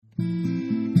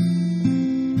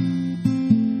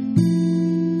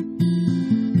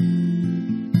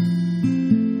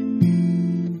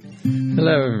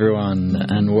Hello everyone,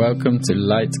 and welcome to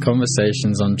Light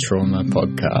Conversations on Trauma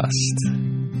podcast.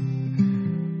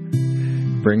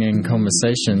 Bringing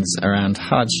conversations around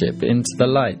hardship into the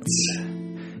light.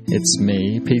 It's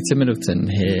me, Peter Middleton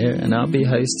here, and I'll be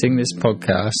hosting this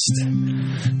podcast.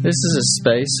 This is a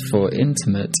space for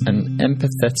intimate and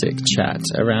empathetic chat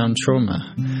around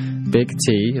trauma, big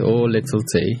T or little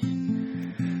t.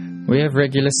 We have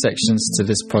regular sections to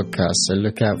this podcast, so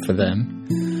look out for them.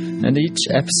 And each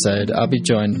episode I'll be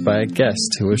joined by a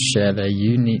guest who will share their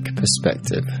unique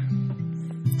perspective.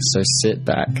 So sit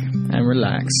back and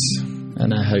relax,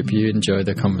 and I hope you enjoy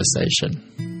the conversation.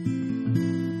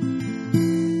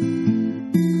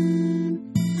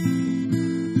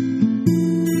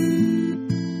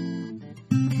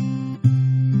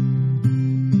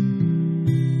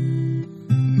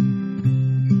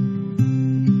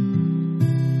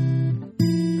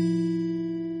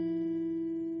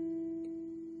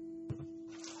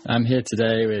 I'm here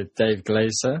today with Dave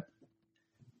Glazer,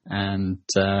 and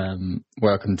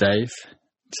welcome, Dave,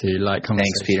 to Light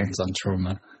Conversations on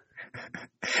Trauma.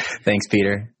 Thanks,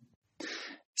 Peter.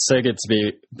 So good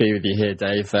to be with you here,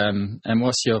 Dave. And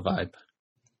what's your vibe?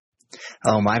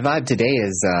 Oh, my vibe today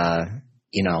is,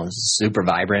 super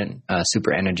vibrant,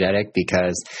 super energetic,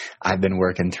 because I've been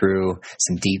working through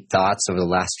some deep thoughts over the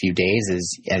last few days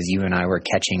as you and I were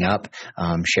catching up,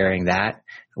 sharing that.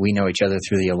 We know each other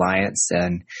through the Alliance,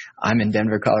 and I'm in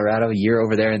Denver, Colorado. You're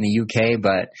over there in the UK,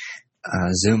 but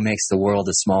Zoom makes the world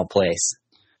a small place.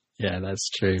 Yeah, that's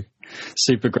true.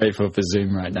 Super grateful for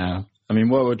Zoom right now. I mean,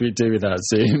 what would we do without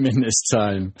Zoom in this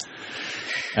time?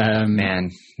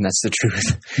 Man, that's the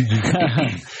truth.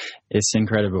 It's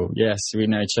incredible. Yes, we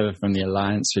know each other from the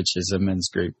Alliance, which is a men's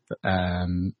group,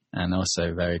 and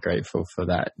also very grateful for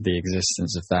that, the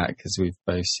existence of that, because we've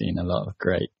both seen a lot of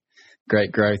great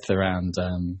growth around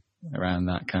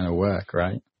that kind of work,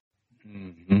 right?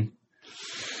 Mm-hmm.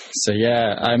 So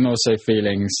yeah, I'm also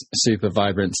feeling super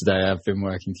vibrant today. I've been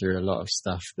working through a lot of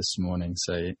stuff this morning,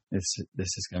 so this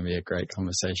is going to be a great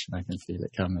conversation. I can feel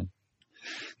it coming.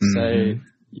 Mm-hmm.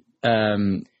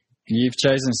 So you've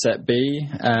chosen set B,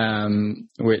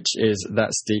 which is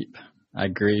That's Deep. I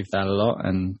grieve that a lot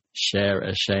and share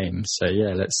a shame. So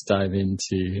yeah, let's dive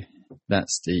into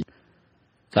That's Deep.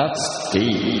 That's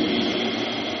deep.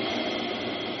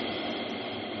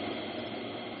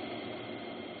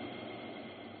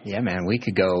 Yeah, man, we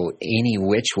could go any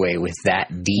which way with that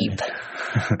deep.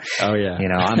 Oh yeah.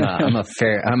 I'm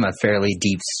a fairly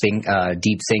deep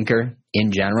thinker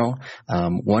in general.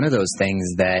 One of those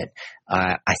things that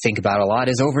I think about a lot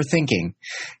is overthinking.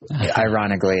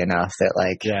 Ironically enough, that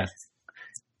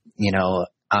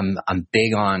I'm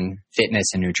big on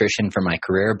fitness and nutrition for my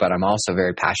career, but I'm also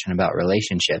very passionate about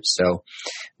relationships. So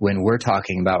when we're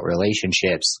talking about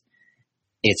relationships,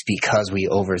 it's because we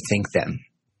overthink them.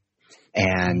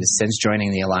 And since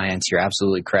joining the Alliance, you're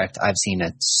absolutely correct. I've seen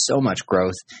so much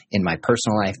growth in my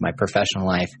personal life, my professional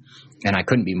life, and I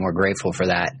couldn't be more grateful for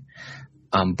that.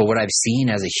 But what I've seen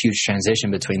as a huge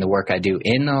transition between the work I do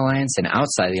in the Alliance and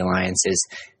outside the Alliance is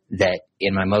that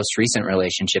in my most recent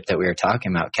relationship that we were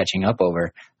talking about, catching up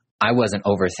over, I wasn't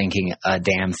overthinking a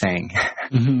damn thing.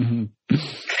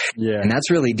 Yeah. And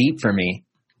that's really deep for me.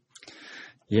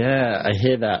 Yeah, I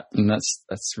hear that. And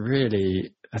that's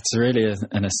really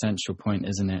an essential point,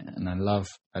 isn't it? And I love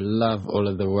all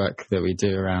of the work that we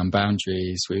do around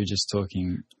boundaries. We were just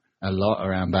talking a lot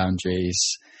around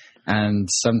boundaries. And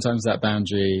sometimes that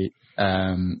boundary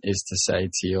is to say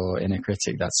to your inner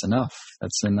critic, that's enough.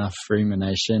 That's enough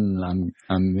rumination.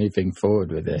 I'm moving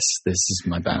forward with this. This is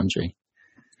my boundary.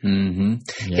 Mm-hmm.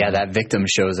 Yeah, that victim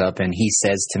shows up and he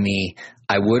says to me,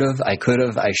 I would have, I could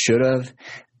have, I should have.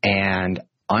 And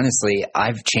honestly,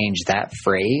 I've changed that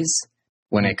phrase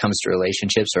when it comes to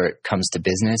relationships or it comes to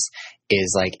business,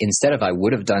 is like, instead of I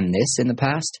would have done this in the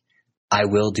past, I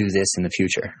will do this in the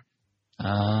future.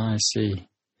 I see.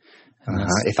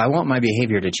 If I want my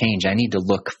behavior to change, I need to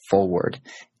look forward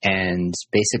and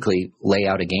basically lay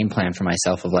out a game plan for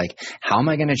myself of like, how am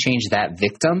I going to change that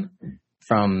victim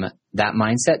from that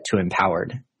mindset to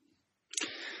empowered?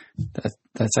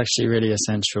 That's actually really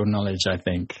essential knowledge, I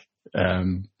think,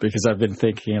 because I've been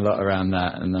thinking a lot around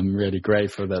that, and I'm really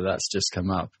grateful that that's just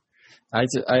come up. I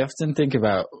often think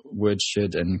about would,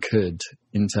 should, and could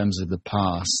in terms of the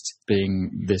past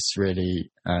being this really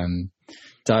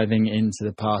diving into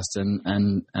the past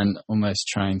and almost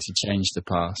trying to change the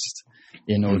past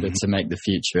in order to make the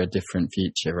future a different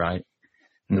future, right?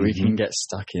 Mm-hmm. We can get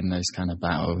stuck in those kind of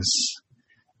battles.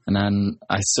 And then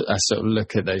I sort of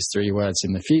look at those three words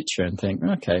in the future and think,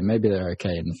 okay, maybe they're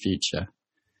okay in the future.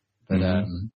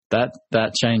 But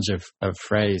that change of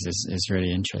phrase is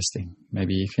really interesting.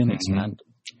 Maybe you can expand.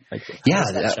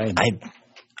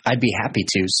 I'd be happy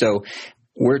to. So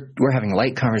we're having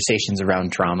light conversations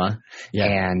around trauma,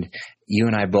 and you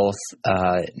and I both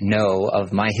know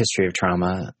of my history of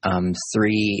trauma,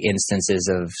 3 instances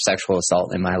of sexual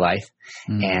assault in my life.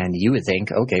 And you would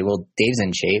think, okay, well, Dave's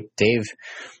in shape. Dave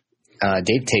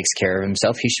takes care of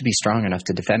himself. He should be strong enough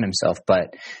to defend himself.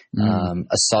 But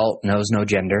assault knows no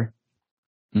gender.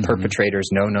 Perpetrators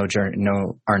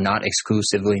are not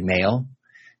exclusively male,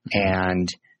 and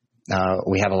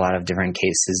we have a lot of different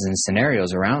cases and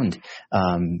scenarios around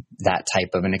that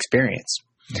type of an experience.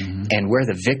 And where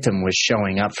the victim was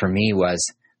showing up for me was,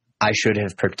 I should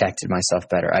have protected myself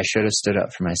better. I should have stood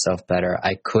up for myself better.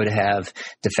 I could have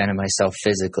defended myself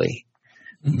physically.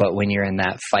 But when you're in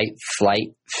that fight,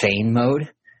 flight, feign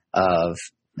mode of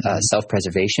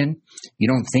self-preservation, you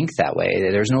don't think that way.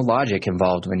 There's no logic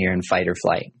involved when you're in fight or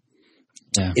flight.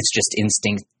 It's just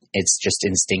instinct. It's just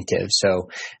instinctive. So,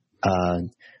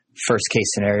 first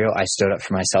case scenario, I stood up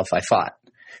for myself. I fought.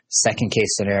 Second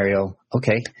case scenario,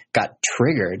 okay, got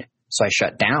triggered, so I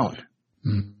shut down.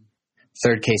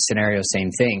 Third case scenario, same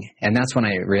thing. And that's when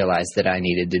I realized that I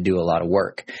needed to do a lot of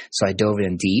work. So I dove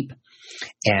in deep,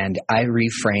 and I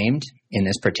reframed in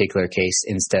this particular case.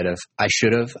 Instead of I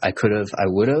should have, I could have, I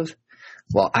would have,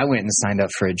 well, I went and signed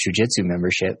up for a jiu-jitsu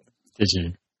membership. Did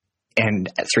you? And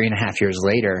 3.5 years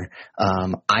later,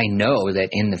 I know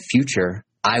that in the future,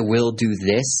 I will do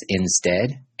this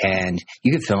instead. And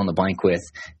you can fill in the blank with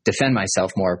defend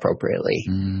myself more appropriately,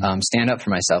 stand up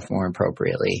for myself more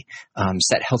appropriately,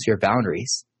 set healthier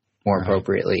boundaries more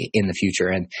appropriately in the future.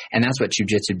 And that's what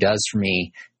jiu-jitsu does for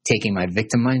me, taking my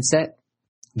victim mindset,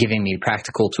 giving me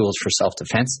practical tools for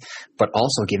self-defense, but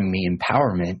also giving me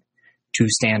empowerment to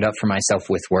stand up for myself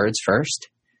with words first,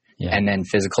 and then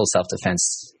physical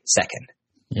self-defense second.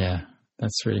 Yeah.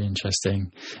 That's really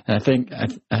interesting. And I think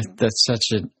that's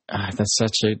such a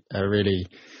really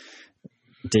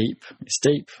deep,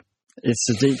 it's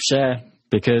a deep share,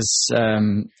 because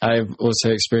I've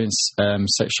also experienced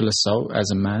sexual assault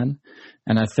as a man.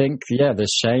 And I think, the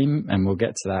shame, and we'll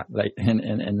get to that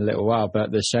in a little while, but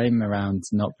the shame around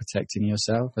not protecting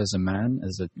yourself as a man,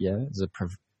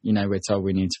 we're told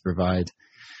we need to provide.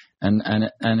 And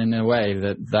in a way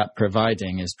that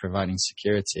providing is providing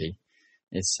security.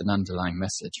 It's an underlying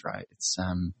message, right? It's,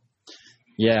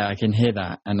 I can hear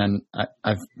that. And then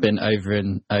I've been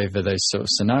over those sort of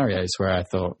scenarios where I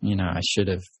thought, I should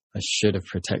have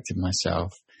protected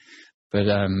myself. But,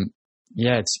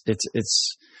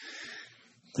 it's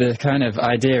the kind of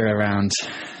idea around,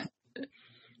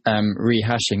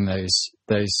 rehashing those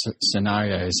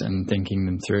scenarios and thinking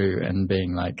them through and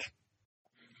being like,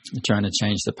 trying to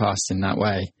change the past in that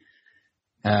way.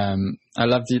 I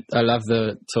love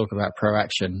the talk about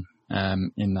proaction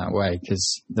in that way,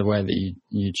 because the way that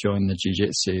you join the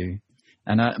jiu-jitsu,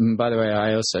 and by the way,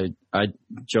 I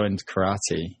joined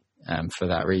karate for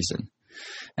that reason,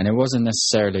 and it wasn't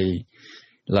necessarily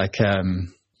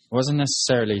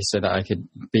so that I could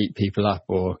beat people up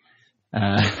or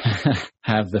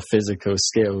have the physical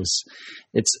skills.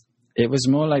 It was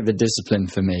more like the discipline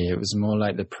for me. It was more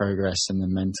like the progress and the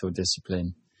mental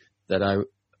discipline that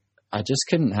I just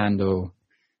couldn't handle.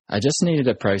 I just needed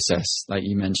a process, like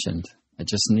you mentioned. I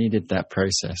just needed that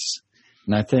process.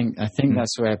 And I think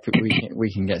that's where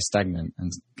we can get stagnant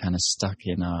and kind of stuck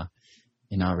in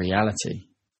our reality,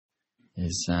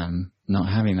 is not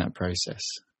having that process.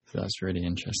 So that's really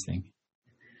interesting.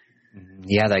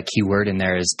 Yeah, that key word in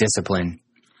there is discipline.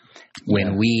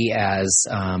 When we as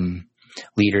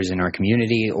leaders in our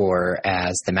community, or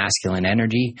as the masculine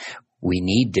energy, we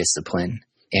need discipline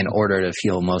in order to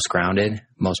feel most grounded,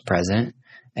 most present,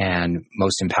 and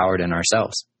most empowered in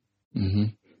ourselves. Yeah,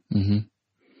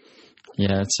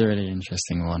 it's a really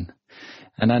interesting one.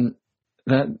 And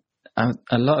then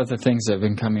a lot of the things that have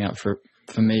been coming up for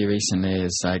me recently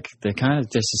is like the kind of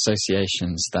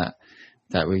disassociations that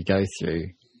we go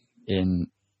through in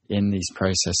these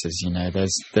processes.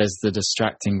 There's the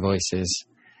distracting voices,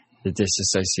 the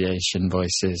disassociation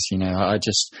voices. I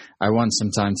want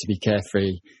some time to be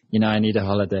carefree. I need a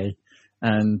holiday.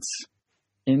 And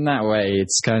in that way,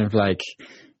 it's kind of like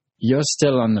you're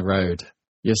still on the road.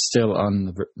 You're still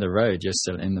on the road. You're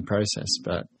still in the process.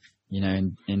 But,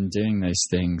 in doing those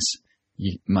things,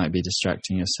 you might be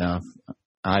distracting yourself.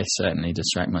 I certainly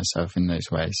distract myself in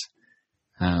those ways.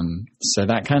 So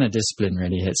that kind of discipline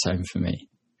really hits home for me.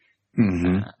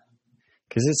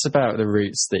 Because it's about the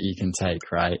routes that you can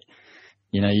take, right?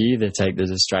 you either take the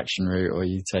distraction route or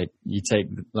you take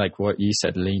like what you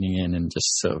said, leaning in and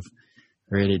just sort of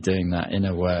really doing that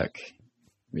inner work,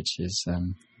 which is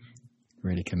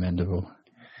really commendable.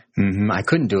 Mm-hmm. I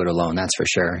couldn't do it alone, that's for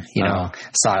sure.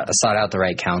 Sought out the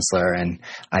right counselor, and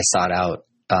I sought out,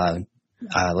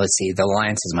 let's see, the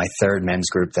Alliance is my third men's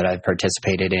group that I've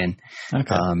participated in.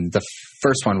 Okay. The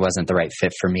first one wasn't the right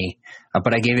fit for me,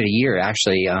 but I gave it a year.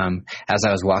 Actually, as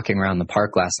I was walking around the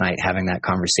park last night, having that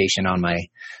conversation on my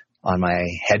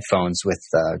headphones with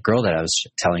the girl that I was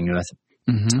telling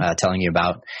you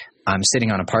about, I'm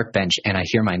sitting on a park bench and I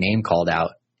hear my name called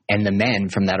out. And the men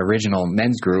from that original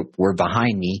men's group were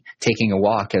behind me taking a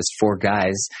walk as four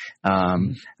guys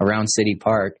around City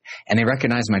Park. And they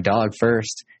recognized my dog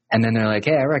first. And then they're like,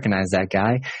 hey, I recognize that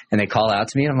guy. And they call out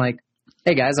to me. And I'm like,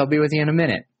 hey, guys, I'll be with you in a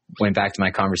minute. Went back to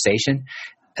my conversation.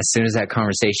 As soon as that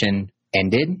conversation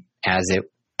ended, as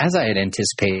I had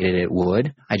anticipated it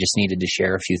would, I just needed to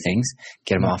share a few things,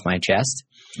 get them off my chest.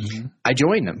 Mm-hmm. I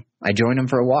joined them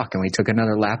for a walk. And we took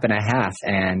another lap and a half.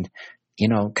 And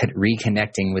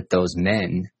reconnecting with those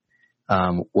men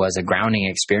was a grounding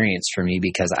experience for me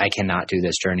because I cannot do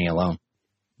this journey alone.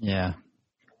 Yeah,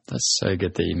 that's so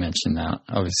good that you mentioned that.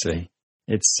 Obviously,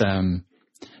 it's the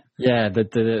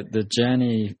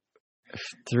journey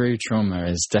through trauma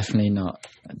is definitely not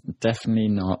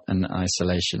an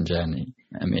isolation journey.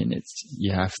 I mean,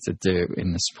 you have to do it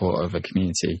in the support of a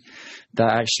community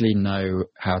that actually know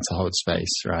how to hold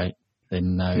space, right? They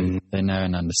know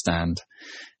and understand.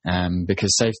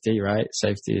 Because safety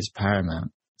is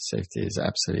paramount. Safety is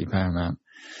absolutely paramount.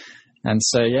 And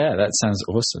so, that sounds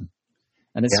awesome.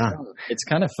 And it's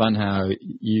kind of fun how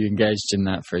you engaged in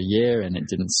that for a year and it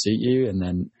didn't suit you. And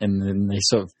then they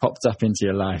sort of popped up into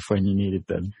your life when you needed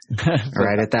them.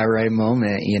 Right at that right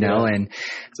moment, and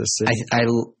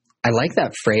I like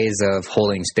that phrase of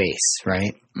holding space,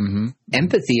 right? Mm-hmm.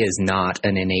 Empathy is not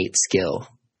an innate skill.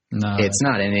 No, it's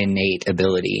not an innate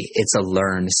ability. It's a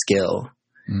learned skill.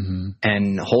 Mm-hmm.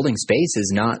 And holding space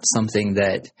is not something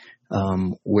that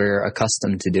we're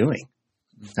accustomed to doing.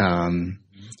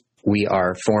 We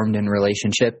are formed in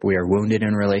relationship, we are wounded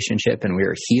in relationship, and we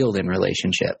are healed in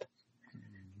relationship.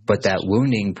 But that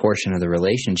wounding portion of the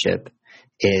relationship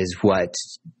is what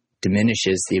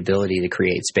diminishes the ability to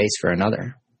create space for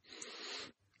another.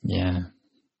 Yeah.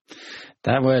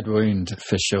 That word wound,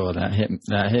 for sure, that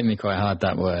hit me quite hard,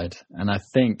 that word. And I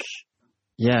think,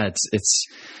 it's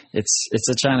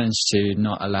a challenge to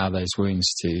not allow those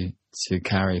wounds to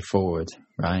carry forward,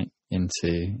 right,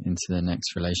 into the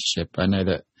next relationship. I know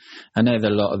that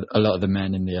a lot of the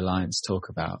men in the Alliance talk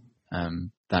about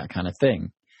that kind of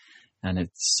thing, and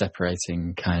it's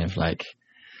separating, kind of like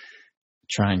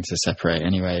trying to separate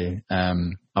anyway,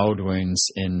 old wounds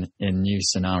in new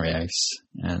scenarios,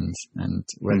 and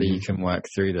whether you can work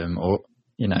through them or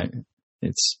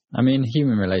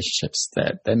human relationships,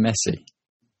 they're messy.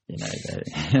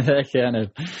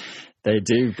 They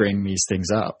do bring these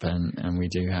things up, and we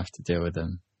do have to deal with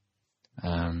them.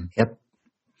 Yep.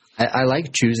 I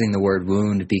like choosing the word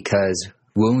wound because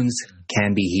wounds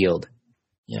can be healed.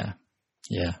 Yeah.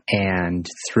 Yeah. And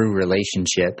through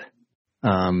relationship,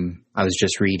 I was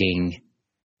just reading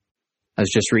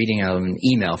an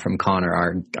email from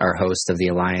Connor, our host of the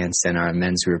Alliance and our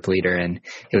men's group leader, and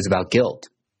it was about guilt.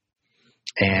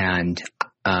 And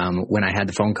when I had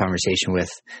the phone conversation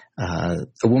with the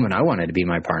woman I wanted to be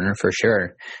my partner for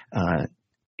sure,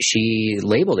 she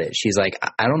labeled it. She's like,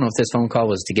 I don't know if this phone call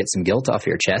was to get some guilt off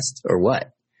your chest or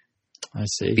what. I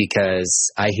see.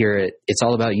 Because I hear it's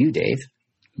all about you, Dave.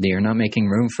 You're not making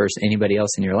room for anybody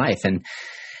else in your life. And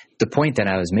the point that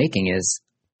I was making is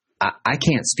I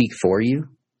can't speak for you.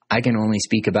 I can only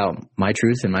speak about my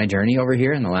truth and my journey over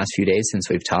here in the last few days since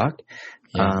we've talked.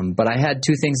 Yeah. But I had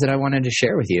two things that I wanted to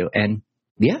share with you. And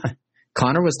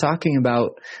Connor was talking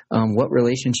about what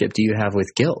relationship do you have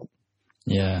with guilt?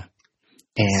 Yeah.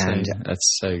 And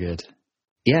that's so good.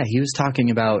 Yeah, he was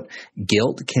talking about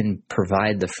guilt can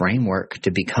provide the framework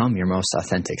to become your most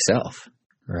authentic self.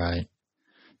 Right.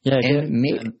 Yeah.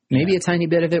 And maybe a tiny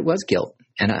bit of it was guilt.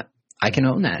 And I can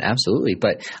own that, absolutely.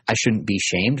 But I shouldn't be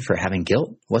shamed for having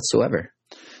guilt whatsoever.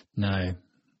 No.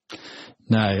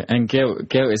 And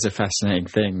guilt is a fascinating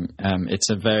thing. It's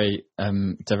a very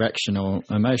directional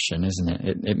emotion, isn't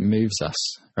it? It moves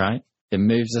us, right? It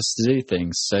moves us to do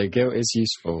things. So guilt is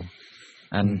useful.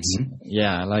 And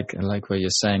I like what you're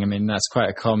saying. I mean, that's quite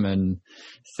a common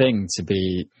thing to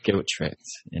be guilt tripped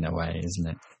in a way, isn't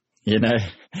it?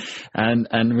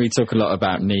 And we talk a lot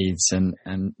about needs and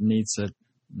needs to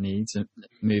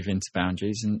move into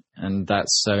boundaries, and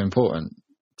that's so important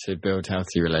to build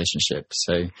healthy relationships.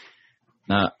 So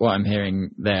what I'm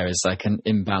hearing there is like an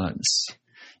imbalance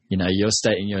you're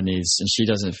stating your needs, and she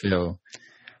doesn't feel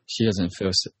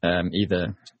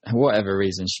either, whatever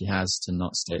reason she has to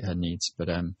not state her needs, but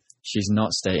she's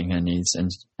not stating her needs,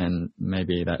 and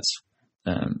maybe that's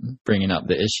bringing up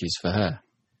the issues for her.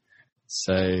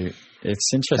 So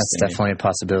it's interesting. That's definitely a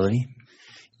possibility.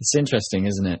 It's interesting,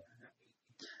 isn't it?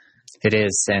 It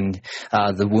is. And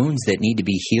the wounds that need to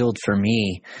be healed for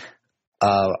me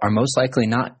are most likely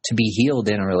not to be healed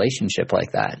in a relationship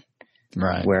like that.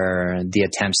 Right. Where the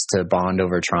attempts to bond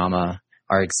over trauma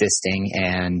are existing,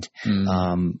 and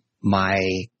my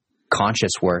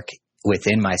conscious work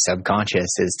within my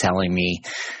subconscious is telling me,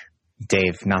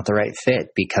 Dave, not the right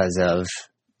fit because of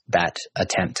that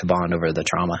attempt to bond over the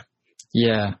trauma.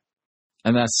 Yeah.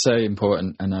 And that's so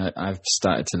important. And I've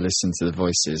started to listen to the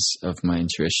voices of my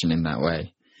intuition in that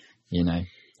way,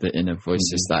 the inner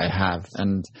voices that I have.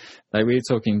 And like we were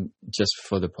talking just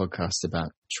before the podcast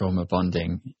about trauma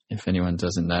bonding. If anyone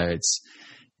doesn't know,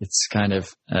 it's kind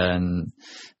of an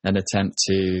attempt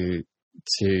to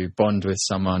bond with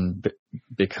someone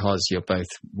because you're both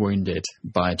wounded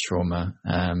by trauma.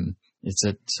 It's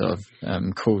a sort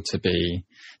of call to be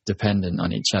dependent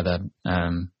on each other.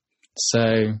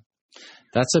 So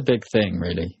that's a big thing,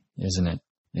 really, isn't it?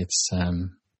 It's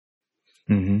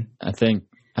I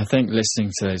think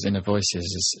listening to those inner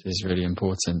voices is really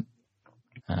important.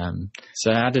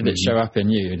 So how did it show up in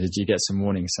you? Did you get some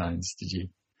warning signs? Did you?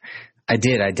 I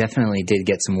did. I definitely did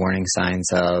get some warning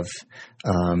signs of,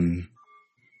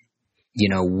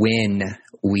 when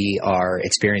we are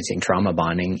experiencing trauma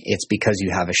bonding, it's because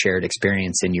you have a shared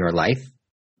experience in your life,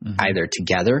 either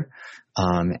together,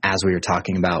 as we were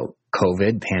talking about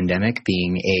COVID pandemic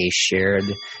being a shared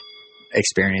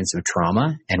experience of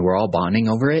trauma, and we're all bonding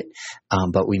over it,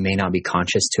 but we may not be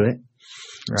conscious to it.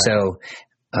 Right. So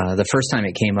the first time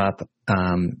it came up,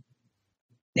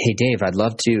 hey Dave, I'd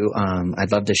love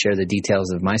to share the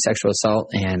details of my sexual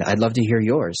assault, and I'd love to hear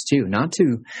yours too. Not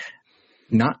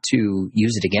to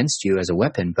use it against you as a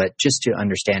weapon, but just to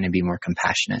understand and be more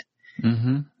compassionate.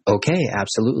 Okay,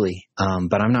 absolutely.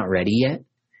 But I'm not ready yet.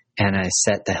 And I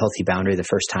set the healthy boundary the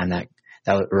first time that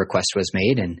request was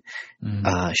made, and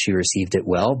she received it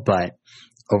well. But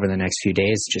over the next few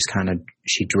days, just kind of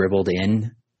she dribbled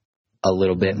in a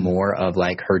little bit more of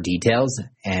like her details,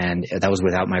 and that was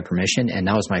without my permission. And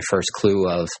that was my first clue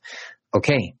of,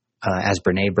 okay, as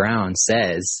Brene Brown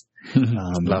says,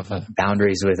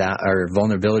 boundaries without, or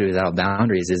vulnerability without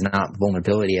boundaries is not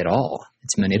vulnerability at all.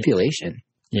 It's manipulation.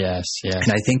 Yes.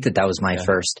 And I think that was my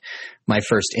first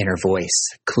inner voice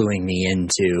cluing me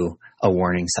into a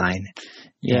warning sign.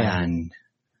 Yeah. And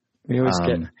we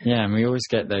always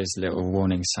get those little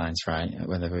warning signs, right?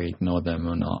 Whether we ignore them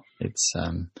or not. It's,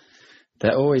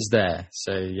 they're always there.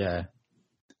 So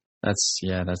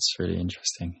that's really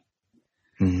interesting.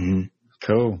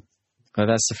 Cool. Well,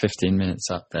 that's the 15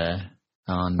 minutes up there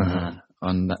on that.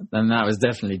 And that was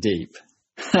definitely deep.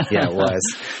 Yeah, it was.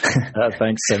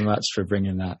 Thanks so much for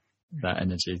bringing that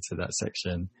energy to that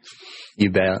section.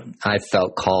 You bet. I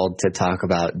felt called to talk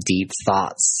about deep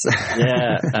thoughts.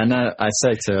 Yeah, I know. I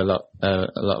say to a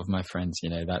lot of my friends,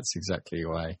 that's exactly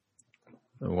why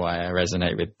I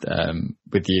resonate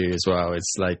with you as well.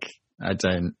 It's like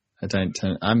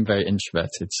I'm very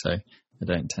introverted, so I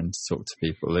don't tend to talk to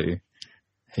people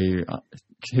who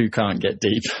can't get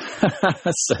deep.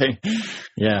 So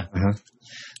yeah.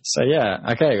 So yeah,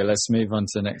 okay, well, let's move on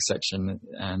to the next section,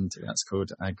 and that's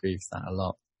called I Grieve That a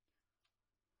Lot.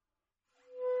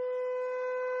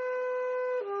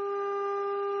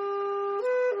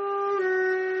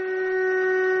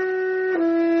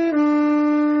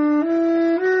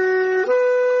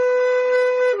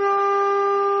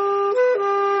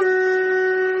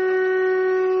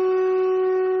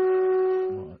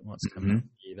 What's coming up for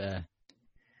you there?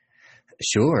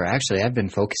 Sure. Actually, I've been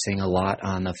focusing a lot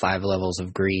on the 5 levels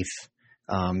of grief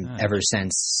ever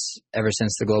since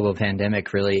the global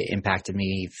pandemic really impacted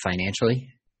me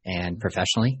financially and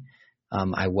professionally.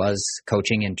 I was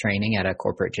coaching and training at a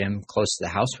corporate gym close to the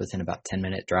house within about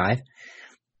 10-minute drive.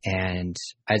 And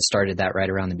I'd started that right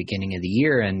around the beginning of the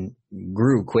year and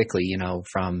grew quickly,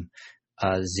 from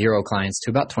 0 clients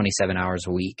to about 27 hours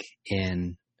a week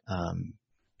in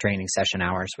training session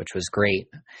hours, which was great.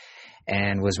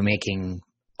 And was making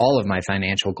all of my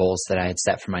financial goals that I had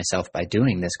set for myself by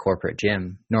doing this corporate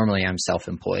gym. Normally I'm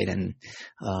self-employed. And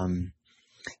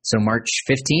so March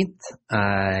 15th,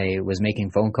 I was making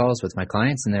phone calls with my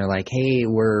clients, and they're like, hey,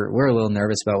 we're a little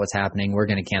nervous about what's happening. We're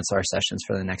going to cancel our sessions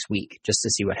for the next week just to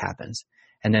see what happens.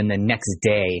 And then the next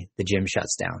day, the gym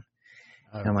shuts down.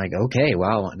 And I'm like, okay,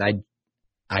 wow,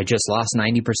 I just lost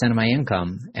 90% of my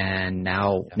income. And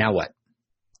now what?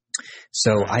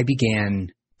 So I began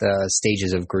the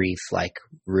stages of grief like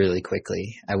really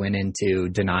quickly. I went into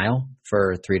denial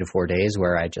for 3 to 4 days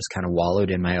where I just kind of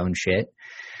wallowed in my own shit.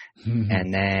 Mm-hmm.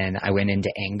 And then I went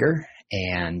into anger,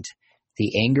 and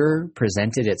the anger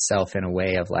presented itself in a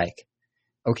way of like,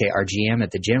 okay, our GM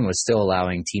at the gym was still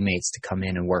allowing teammates to come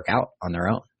in and work out on their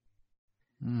own.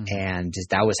 Mm. And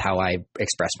that was how I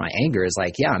expressed my anger, is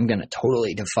like, yeah, I'm going to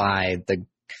totally defy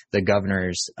the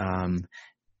governor's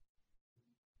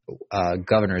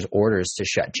orders to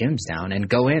shut gyms down and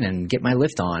go in and get my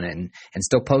lift on and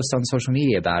still post on social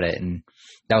media about it. And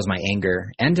that was my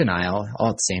anger and denial all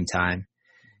at the same time.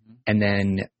 And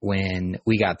then when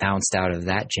we got bounced out of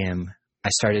that gym, I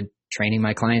started training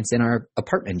my clients in our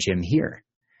apartment gym here.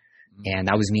 And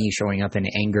that was me showing up in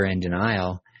anger and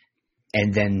denial.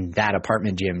 And then that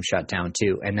apartment gym shut down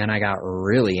too. And then I got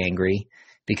really angry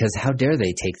because how dare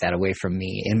they take that away from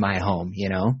me in my home, you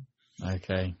know?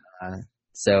 Okay.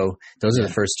 So those are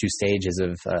the first 2 stages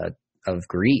of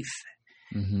grief.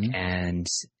 Mm-hmm. And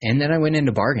then I went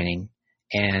into bargaining.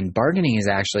 And bargaining is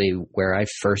actually where I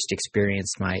first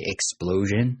experienced my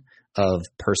explosion of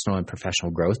personal and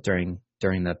professional growth during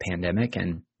the pandemic.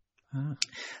 And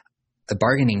the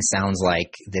bargaining sounds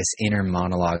like this inner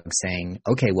monologue saying,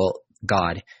 okay, well,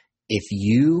 God, if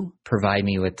you provide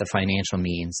me with the financial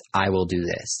means, I will do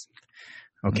this.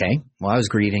 Okay. Well, I was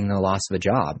grieving the loss of a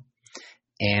job.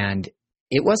 And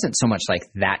it wasn't so much like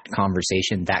that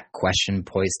conversation, that question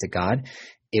posed to God.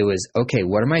 It was, okay,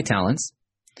 what are my talents?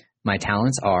 My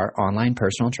talents are online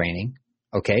personal training.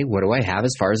 Okay, what do I have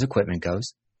as far as equipment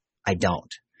goes? I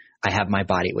don't. I have my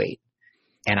body weight,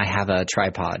 and I have a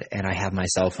tripod, and I have my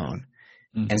cell phone.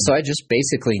 Mm-hmm. And so I just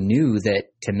basically knew that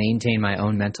to maintain my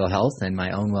own mental health and my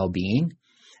own well-being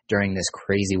during this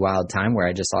crazy wild time where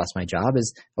I just lost my job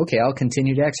is, okay, I'll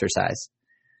continue to exercise.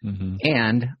 Mm-hmm.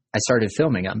 And I started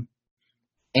filming them,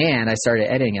 and I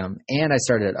started editing them, and I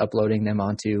started uploading them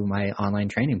onto my online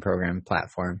training program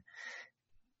platform.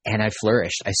 And I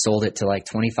flourished. I sold it to like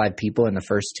 25 people in the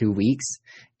first 2 weeks.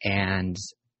 And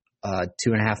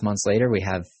 2.5 months later, we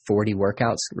have 40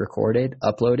 workouts recorded,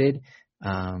 uploaded.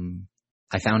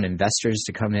 I found investors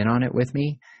to come in on it with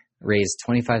me, raised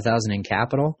 $25,000 in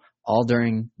capital, all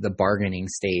during the bargaining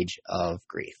stage of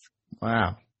grief.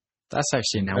 Wow. That's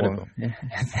actually incredible.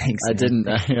 Thanks. I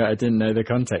didn't know the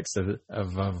context of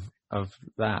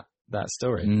that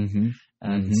story. Mm-hmm.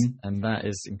 And that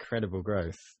is incredible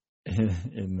growth.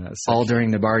 In that section. All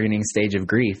during the bargaining stage of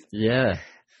grief. Yeah.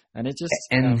 And it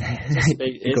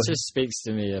just speaks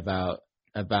to me about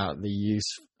the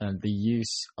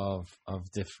use of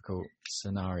difficult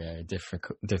scenario,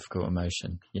 difficult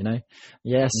emotion, you know?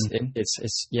 Yes, mm-hmm.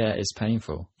 It's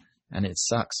painful and it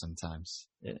sucks sometimes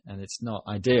and it's not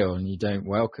ideal and you don't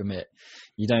welcome it.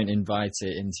 You don't invite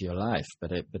it into your life,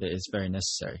 but it is very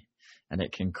necessary and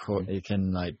it can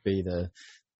like be the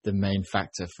main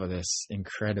factor for this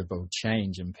incredible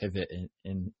change and pivot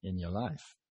in your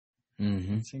life.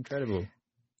 Mm-hmm. It's incredible.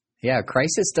 Yeah,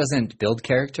 crisis doesn't build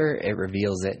character, it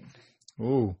reveals it.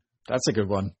 Ooh, that's a good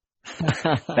one.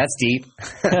 That's deep.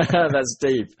 That's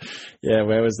deep. Yeah,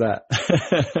 where was that?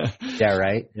 Yeah,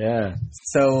 right? Yeah.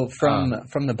 So from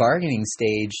the bargaining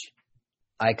stage,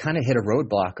 I kind of hit a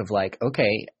roadblock of like,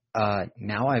 okay,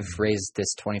 now I've raised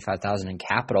this $25,000 in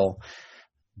capital.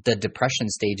 The depression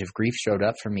stage of grief showed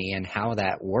up for me, and how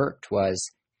that worked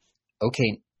was,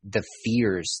 okay, the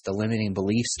fears, the limiting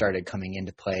beliefs started coming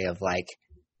into play of like,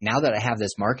 now that I have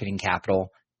this marketing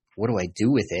capital, what do I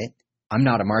do with it? I'm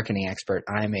not a marketing expert.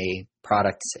 I'm a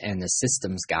product and the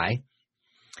systems guy.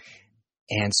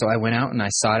 And so I went out and I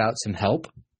sought out some help.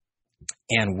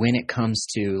 And when it comes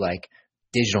to like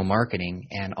digital marketing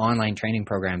and online training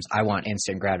programs, I want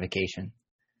instant gratification.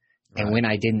 Right. And when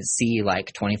I didn't see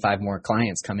like 25 more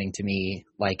clients coming to me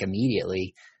like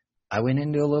immediately, I went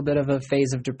into a little bit of a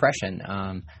phase of depression.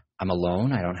 I'm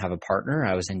alone. I don't have a partner.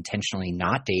 I was intentionally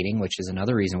not dating, which is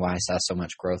another reason why I saw so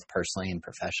much growth personally and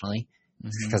professionally,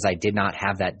 because I did not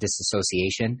have that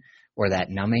disassociation or that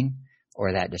numbing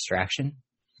or that distraction.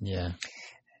 Yeah.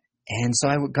 And so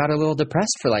I got a little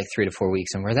depressed for like 3 to 4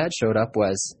 weeks. And where that showed up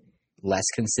was less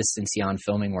consistency on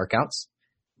filming workouts,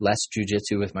 less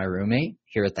jujitsu with my roommate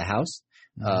here at the house,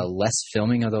 less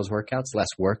filming of those workouts, less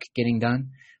work getting done,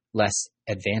 less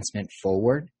advancement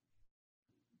forward.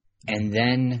 And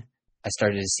then I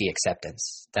started to see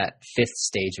acceptance, that 5th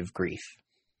stage of grief.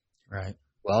 Right.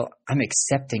 Well, I'm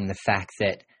accepting the fact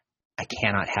that I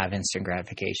cannot have instant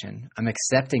gratification. I'm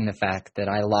accepting the fact that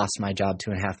I lost my job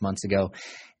 2.5 months ago.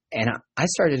 And I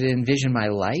started to envision my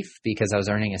life, because I was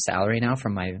earning a salary now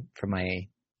from my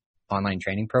online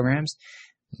training programs.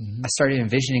 I started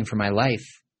envisioning for my life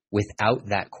without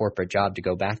that corporate job to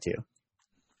go back to.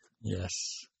 Yes.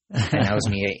 And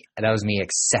that was me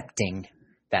accepting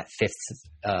that fifth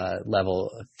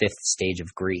stage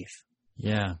of grief.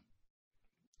 Yeah.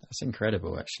 That's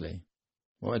incredible, actually.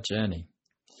 What a journey.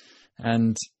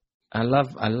 And I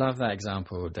love that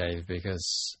example, Dave,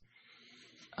 because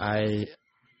I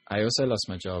also lost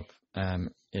my job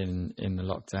in the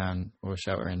lockdown or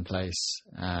shelter in place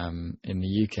in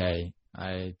the UK.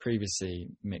 I previously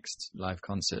mixed live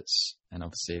concerts, and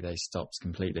obviously they stopped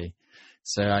completely.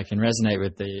 So I can resonate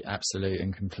with the absolute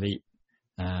and complete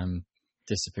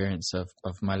disappearance of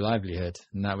my livelihood.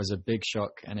 And that was a big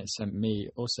shock, and it sent me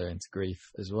also into grief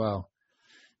as well.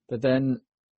 But then,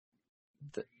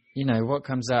 what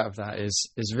comes out of that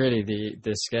is really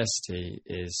the scarcity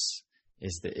is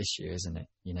the issue, isn't it?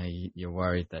 You're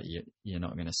worried that you're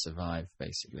not going to survive,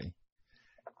 basically.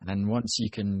 And once you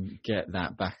can get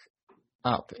that back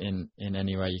up in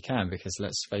any way you can, because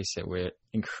let's face it, we're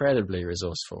incredibly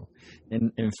resourceful.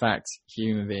 In fact,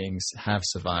 human beings have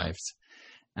survived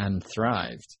and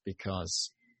thrived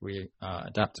because we are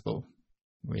adaptable.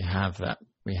 We have that.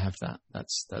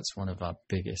 That's one of our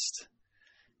biggest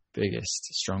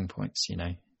strong points,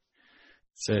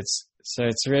 So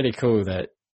it's really cool that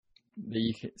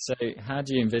you can. So how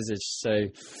do you envisage? So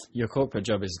your corporate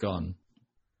job is gone.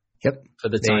 Yep. For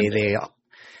the time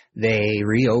they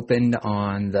reopened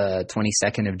on the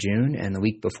 22nd of June, and the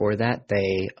week before that,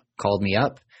 they called me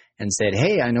up and said,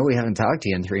 "Hey, I know we haven't talked to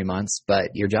you in 3 months,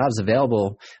 but your job's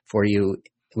available for you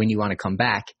when you want to come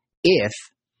back if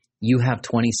you have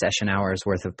 20 session hours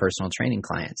worth of personal training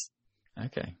clients."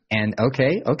 Okay. And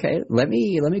okay. Let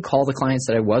me call the clients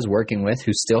that I was working with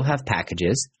who still have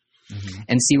packages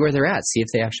and see where they're at, see if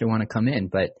they actually want to come in.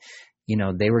 But,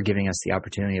 they were giving us the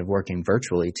opportunity of working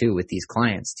virtually too with these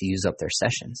clients to use up their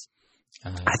sessions.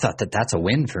 I thought that that's a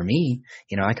win for me.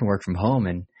 I can work from home.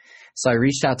 And so I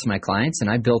reached out to my clients and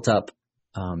I built up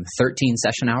 13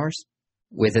 session hours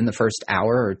within the first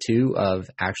hour or two of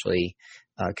actually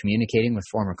communicating with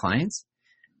former clients.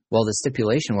 Well, the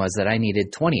stipulation was that I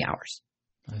needed 20 hours.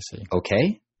 I see.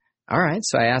 Okay. All right.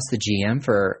 So I asked the GM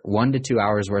for 1 to 2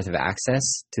 hours worth of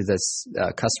access to this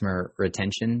customer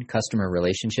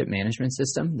relationship management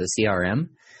system, the CRM,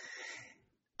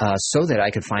 so that I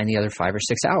could find the other 5 or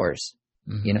 6 hours,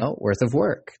 worth of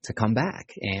work to come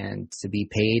back and to be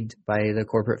paid by the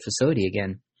corporate facility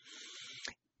again.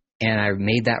 And I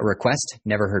made that request,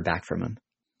 never heard back from him.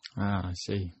 Ah, I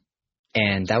see.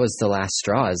 And that was the last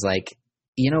straw. Is like,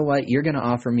 you know what? You're going to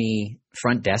offer me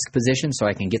front desk position so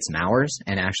I can get some hours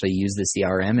and actually use the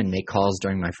CRM and make calls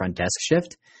during my front desk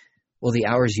shift. Well, the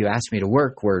hours you asked me to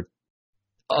work were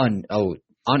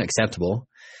unacceptable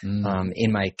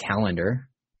in my calendar.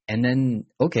 And then,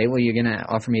 okay, well, you're going to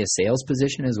offer me a sales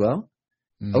position as well?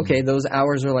 Okay, those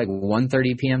hours are like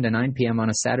 1:30 p.m. to 9 p.m. on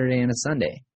a Saturday and a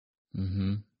Sunday.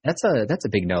 Mm-hmm. That's a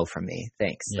big no from me.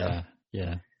 Thanks. Yeah.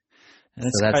 So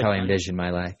that's how I envision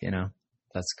my life,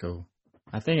 That's cool.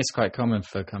 I think it's quite common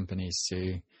for companies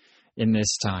to, in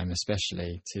this time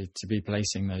especially, to be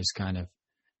placing those kind of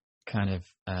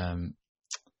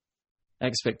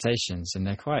expectations, and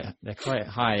they're quite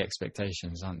high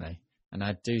expectations, aren't they? And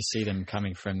I do see them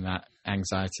coming from that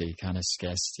anxiety kind of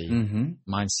scarcity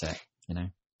mindset,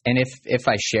 And if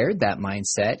I shared that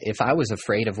mindset, if I was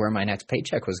afraid of where my next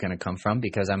paycheck was going to come from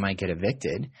because I might get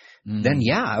evicted, then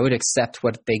yeah, I would accept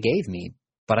what they gave me.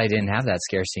 But I didn't have that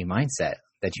scarcity mindset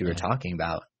that you were talking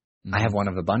about. I have one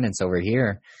of abundance over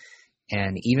here.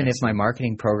 And even if my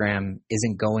marketing program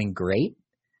isn't going great,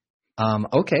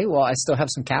 okay, well, I still have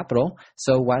some capital.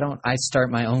 So why don't I start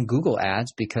my own Google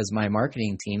ads, because my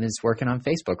marketing team is working on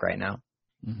Facebook right now.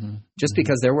 Just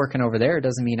because they're working over there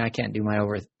doesn't mean I can't do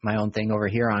my own thing over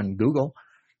here on Google.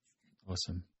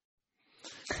 Awesome.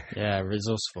 Yeah,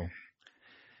 resourceful.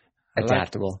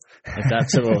 Adaptable.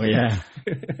 Adaptable, yeah.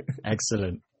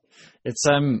 Excellent. It's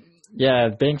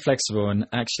being flexible and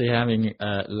actually having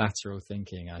lateral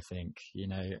thinking, I think.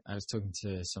 I was talking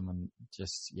to someone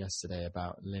just yesterday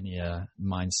about linear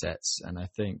mindsets, and I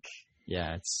think you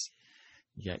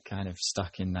get kind of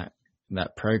stuck in that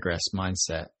progress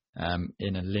mindset.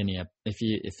 In a linear, if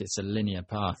it's a linear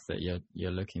path that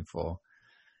you're looking for,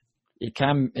 it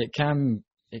can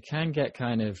get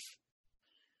kind of,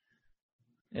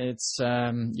 it's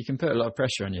you can put a lot of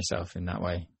pressure on yourself in that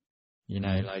way.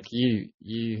 Like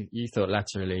you thought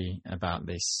laterally about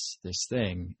this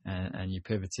thing, and you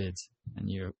pivoted, and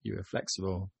you were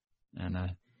flexible, and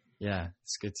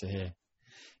it's good to hear.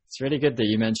 It's really good that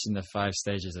you mentioned the 5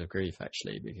 stages of grief,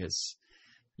 actually, because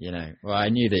I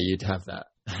knew that you'd have that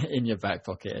in your back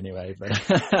pocket anyway, but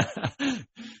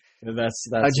That's.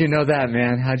 How'd you know that,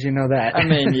 man? How'd you know that? I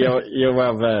mean, you're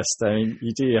well versed. I mean,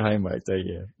 you do your homework, don't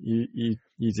you?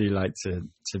 You do like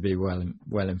to be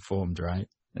well informed, right?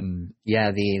 And yeah,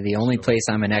 the only place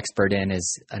I'm an expert in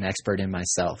is an expert in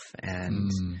myself, and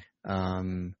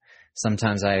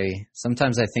sometimes I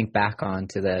think back on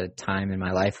to the time in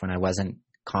my life when I wasn't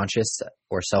conscious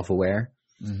or self-aware,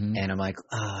 and I'm like,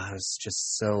 I was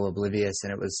just so oblivious,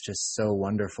 and it was just so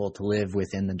wonderful to live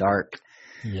within the dark.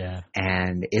 Yeah.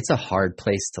 And it's a hard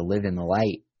place to live in the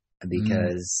light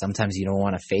because sometimes you don't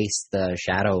want to face the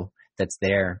shadow that's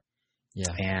there.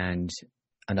 Yeah. And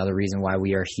another reason why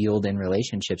we are healed in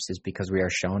relationships is because we are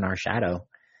shown our shadow.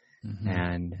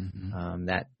 And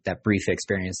that brief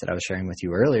experience that I was sharing with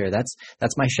you earlier, that's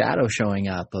my shadow showing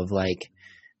up of like,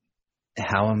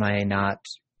 how am I not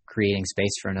creating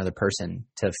space for another person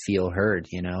to feel heard,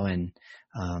 you know? And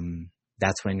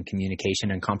that's when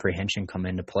communication and comprehension come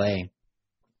into play.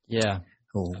 Yeah,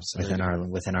 within our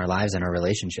lives and our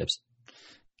relationships.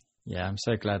 Yeah, I'm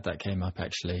so glad that came up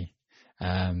actually,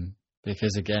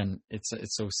 because again, it's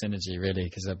all synergy really.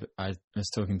 Because I was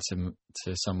talking to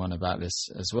someone about this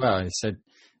as well. He said,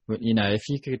 you know, if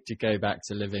you could go back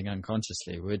to living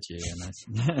unconsciously, would you? And I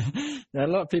said, a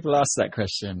lot of people ask that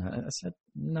question. I said,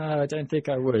 no, I don't think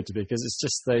I would, because it's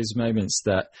just those moments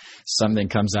that something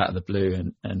comes out of the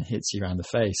blue and hits you around the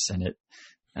face,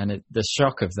 and the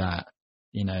shock of that.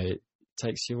 You know, it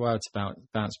takes you a while to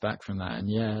bounce back from that. And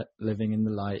yeah, living in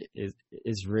the light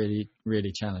is really,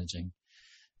 really challenging.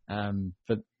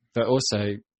 But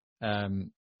also,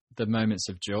 the moments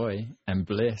of joy and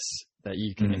bliss that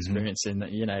you can experience in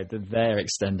that, you know, they're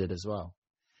extended as well.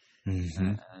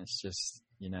 It's just,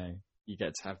 you know, you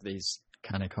get to have these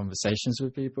kind of conversations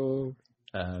with people.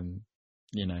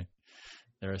 You know,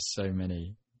 there are so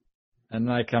many, and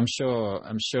like, I'm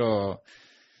sure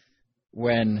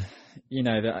when, you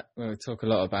know, that we'll talk a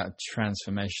lot about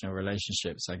transformational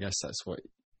relationships. I guess that's what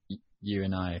you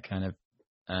and I are kind of,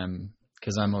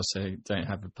 because I'm also don't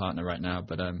have a partner right now,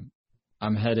 but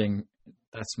I'm heading.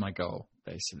 That's my goal,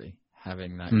 basically,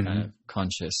 having that kind of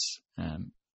conscious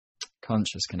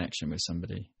connection with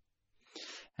somebody.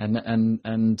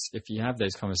 And if you have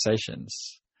those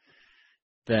conversations,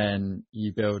 then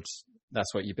you build.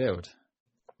 That's what you build.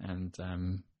 And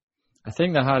I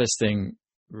think the hardest thing,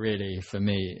 really, for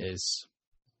me is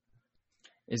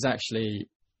actually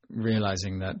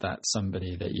realizing that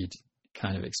somebody that you'd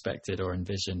kind of expected or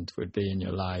envisioned would be in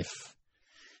your life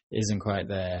isn't quite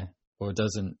there, or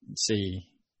doesn't see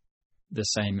the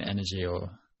same energy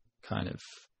or kind of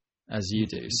as you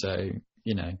do. So,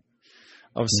 you know,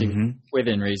 obviously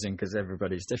within reason, because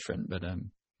everybody's different, but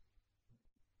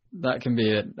that can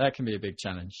be a big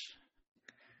challenge.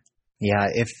 Yeah,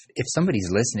 if somebody's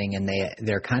listening and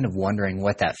they're kind of wondering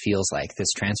what that feels like,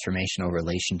 this transformational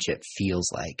relationship feels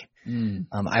like.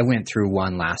 I went through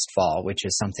one last fall, which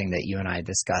is something that you and I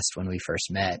discussed when we first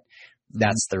met.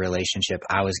 That's the relationship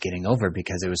I was getting over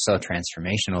because it was so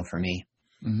transformational for me.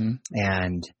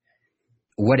 And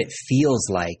what it feels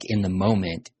like in the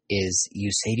moment is you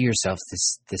say to yourself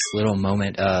this little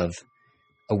moment of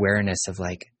awareness of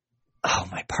like, oh,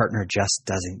 my partner just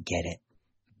doesn't get it.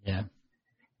 Yeah.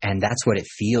 And that's what it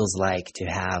feels like to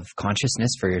have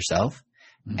consciousness for yourself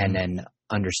and then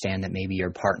understand that maybe your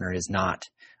partner is not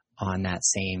on that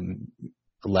same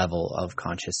level of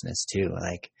consciousness too.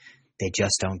 Like they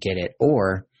just don't get it,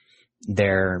 or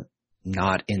they're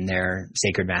not in their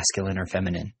sacred masculine or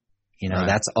feminine. You know,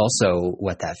 that's also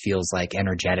what that feels like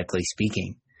energetically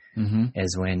speaking,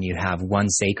 is when you have one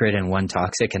sacred and one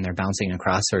toxic and they're bouncing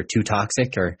across, or two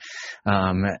toxic, or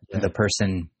the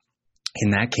person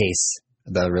in that case.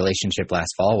 The relationship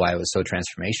last fall, why it was so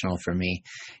transformational for me,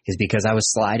 is because I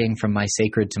was sliding from my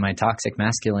sacred to my toxic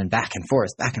masculine back and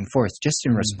forth, just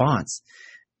in response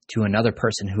to another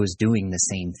person who was doing the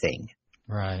same thing.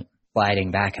 Right.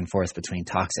 Sliding back and forth between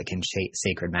toxic and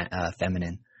sacred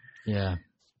feminine. Yeah.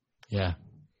 Yeah.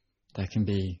 That can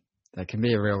be a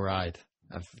real ride.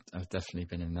 I've definitely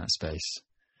been in that space.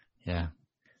 Yeah.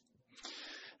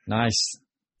 Nice.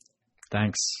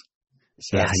 Thanks.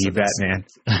 Yeah, you bet, man.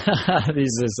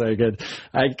 These are so good.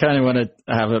 I kind of want to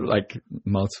have like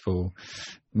multiple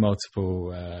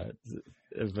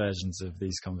versions of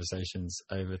these conversations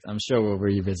over. I'm sure we'll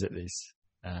revisit these.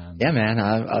 Yeah, man.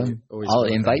 I'll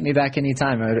invite me back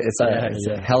anytime. It's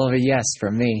a hell of a yes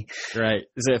from me. Great.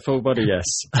 Is it a full body yes?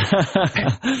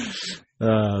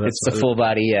 It's a full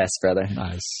body yes, brother.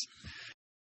 Nice.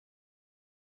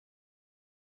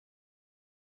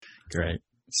 Great.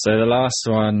 So the last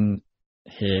one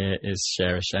here is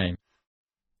share a shame.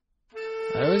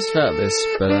 I always felt this,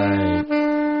 but I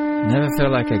never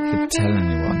felt like I could tell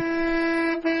anyone.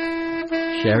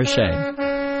 Share a shame.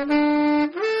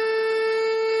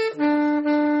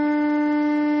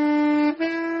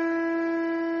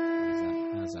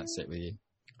 How does that sit with you?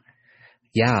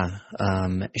 Yeah.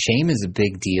 Shame is a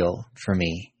big deal for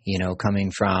me,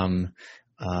 coming from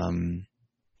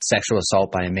sexual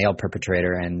assault by a male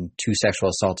perpetrator and 2 sexual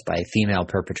assaults by female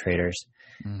perpetrators.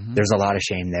 Mm-hmm. There's a lot of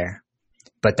shame there.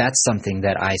 But that's something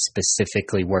that I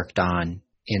specifically worked on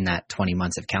in that 20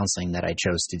 months of counseling that I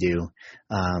chose to do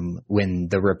when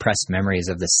the repressed memories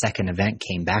of the second event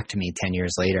came back to me 10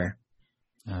 years later.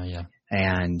 Oh, yeah.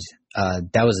 And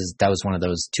that was one of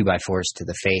those 2x4s to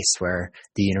the face where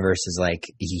the universe is like,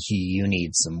 you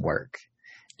need some work.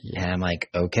 Yeah. And I'm like,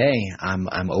 okay,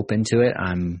 I'm open to it.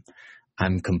 I'm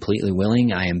completely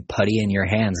willing. I am putty in your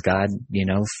hands, God.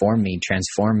 Form me,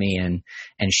 transform me, and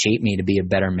shape me to be a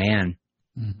better man.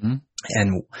 Mm-hmm.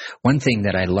 And one thing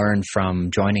that I learned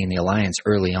from joining the Alliance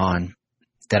early on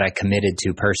that I committed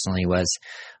to personally was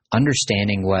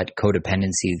understanding what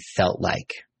codependency felt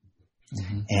like.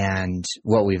 Mm-hmm. And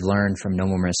what we've learned from No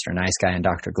More Mr. Nice Guy and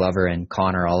Dr. Glover and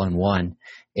Connor all in one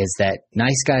is that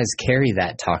nice guys carry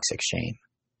that toxic shame.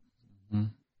 Mm-hmm.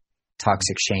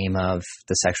 Toxic shame of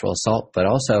the sexual assault, but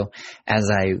also as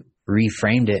I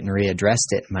reframed it and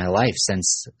readdressed it in my life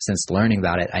since learning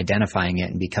about it, identifying it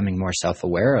and becoming more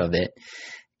self-aware of it,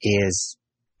 is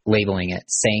labeling it,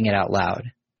 saying it out loud.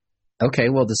 Okay,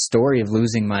 well, the story of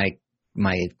losing my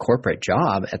corporate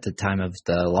job at the time of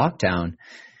the lockdown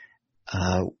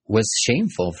was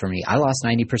shameful for me. I lost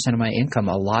 90% of my income.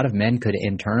 A lot of men could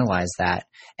internalize that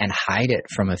and hide it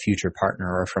from a future partner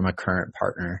or from a current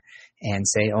partner and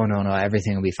say, oh, no,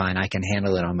 everything will be fine. I can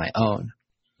handle it on my own.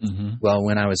 Mm-hmm. Well,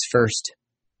 when I was first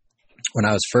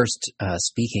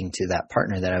speaking to that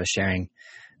partner that I was sharing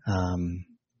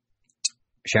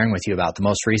with you about, the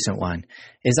most recent one,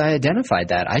 is I identified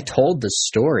that. I told the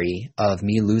story of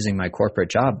me losing my corporate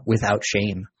job without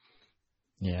shame.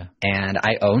 Yeah. And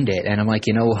I owned it. And I'm like,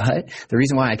 you know what? The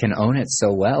reason why I can own it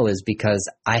so well is because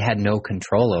I had no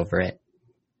control over it.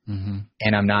 Mm-hmm.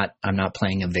 And I'm not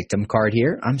playing a victim card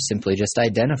here. I'm simply just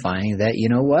identifying that, you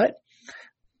know what?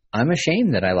 I'm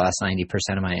ashamed that I lost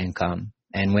 90% of my income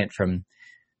and went from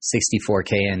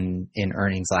 $64K in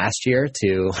earnings last year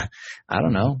to, I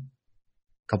don't know,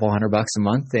 a couple $100 a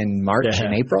month in March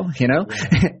and April, Yeah,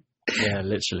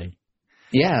 literally.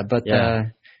 Yeah. But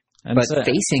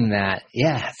facing that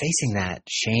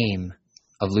shame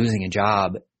of losing a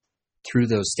job through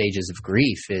those stages of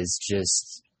grief is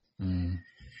just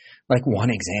like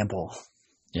one example.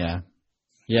 Yeah.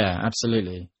 Yeah,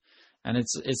 absolutely. And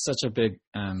it's such a big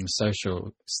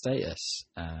social status,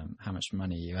 how much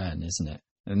money you earn, isn't it?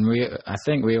 And I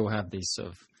think we all have these sort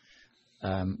of,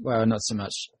 well, not so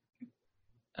much.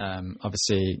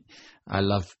 Obviously, I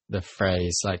love the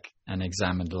phrase like an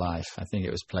examined life. I think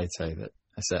it was Plato that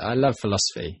I said, I love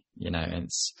philosophy,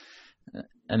 it's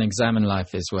an examined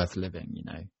life is worth living,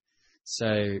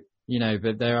 So,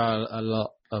 but there are a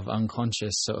lot of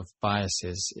unconscious sort of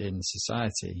biases in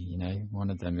society. One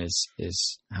of them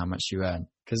is how much you earn,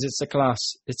 because it's a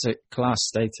class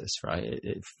status, right?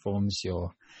 It forms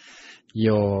your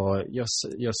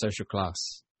social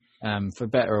class. For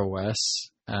better or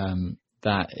worse,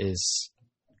 that is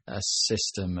a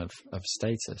system of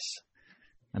status,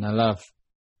 and I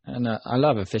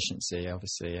love efficiency.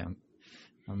 Obviously, I'm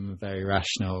a very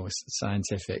rational,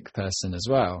 scientific person as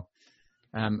well.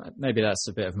 Maybe that's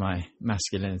a bit of my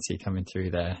masculinity coming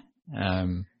through there. I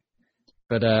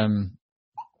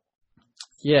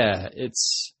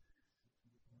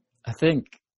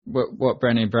think what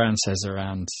Brené Brown says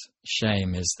around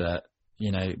shame is that,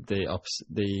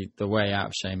 the way out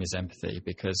of shame is empathy,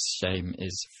 because shame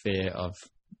is fear of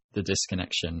the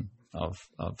disconnection of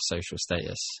social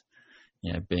status,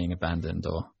 being abandoned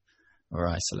or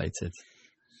isolated.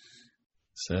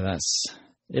 So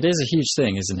it is a huge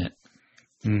thing, isn't it?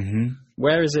 Mm-hmm.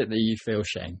 Where is it that you feel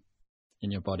shame in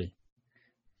your body?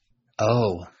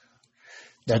 Oh,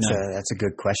 that's a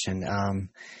good question. I'm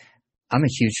a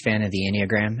huge fan of the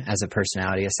Enneagram as a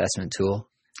personality assessment tool.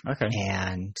 Okay.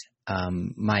 And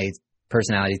my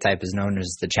personality type is known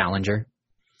as the Challenger.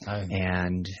 Oh.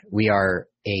 And we are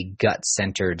a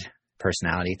gut-centered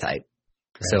personality type.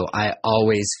 Great. So I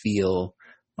always feel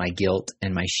my guilt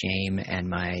and my shame and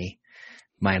my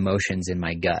emotions in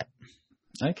my gut.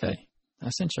 Okay.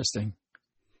 That's interesting.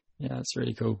 Yeah, that's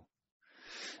really cool.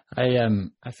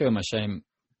 I feel my shame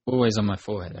always on my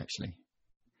forehead, actually.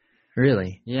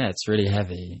 Really? Yeah, it's really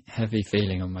heavy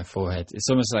feeling on my forehead. It's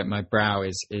almost like my brow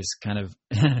is kind of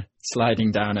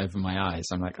sliding down over my eyes.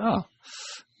 I'm like, oh,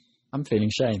 I'm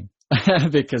feeling shame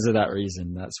because of that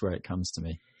reason. That's where it comes to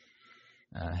me.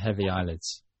 Heavy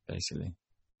eyelids, basically.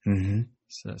 Mm-hmm.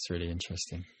 So that's really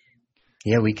interesting.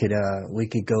 Yeah, we could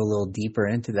go a little deeper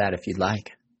into that if you'd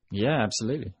like. Yeah,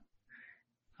 absolutely.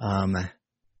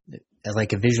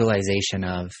 Like a visualization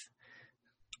of,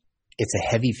 it's a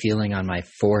heavy feeling on my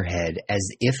forehead as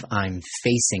if I'm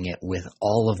facing it with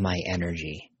all of my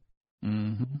energy.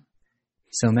 Mm-hmm.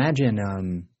 So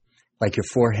imagine like your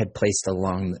forehead placed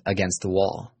against the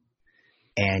wall,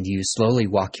 and you slowly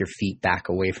walk your feet back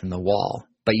away from the wall,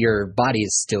 but your body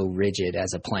is still rigid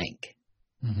as a plank.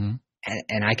 Mm-hmm.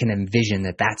 And I can envision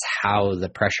that that's how the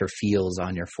pressure feels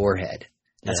on your forehead.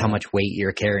 That's how much weight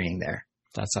you're carrying there.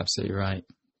 That's absolutely right.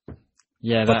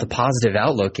 Yeah, but the positive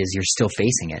outlook is you're still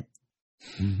facing it.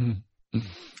 Mm-hmm.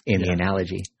 In the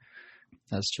analogy.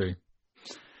 That's true.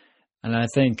 And I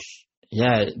think,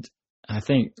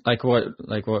 like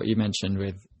what you mentioned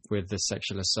with the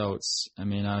sexual assaults. I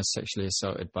mean, I was sexually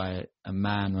assaulted by a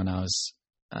man when I was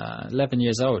 11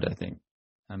 years old, I think.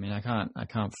 I mean, I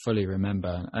can't fully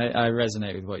remember. I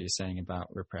resonate with what you're saying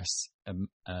about repressed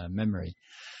memory,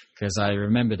 because I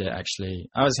remembered it actually.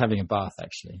 I was having a bath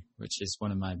actually, which is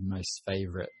one of my most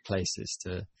favorite places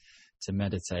to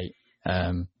meditate.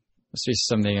 It's just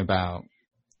something about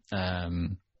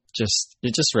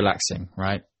just relaxing,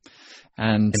 right?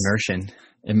 And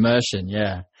immersion,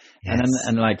 yeah. Yes.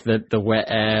 And like the wet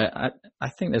air, I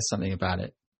think there's something about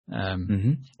it.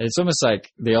 It's almost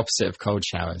like the opposite of cold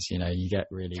showers. You know, you get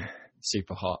really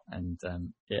super hot and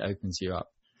it opens you up.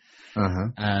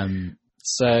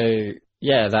 So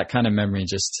yeah, that kind of memory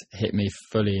just hit me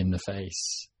fully in the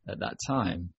face at that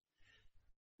time.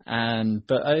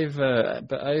 But over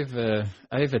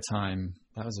time,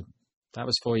 that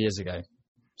was 4 years ago.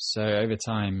 So over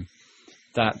time,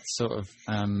 that sort of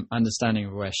understanding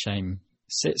of where shame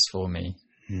sits for me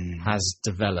has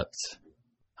developed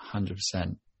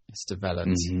 100%. It's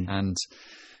developed.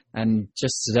 And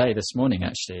just today, this morning,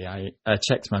 actually, I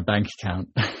checked my bank account,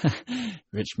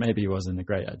 which maybe wasn't a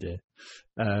great idea.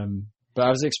 But I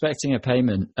was expecting a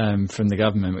payment from the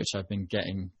government, which I've been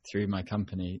getting through my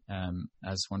company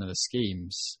as one of the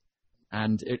schemes,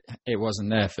 and it wasn't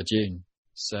there for June.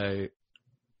 So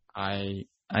I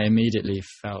immediately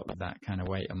felt that kind of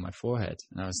weight on my forehead,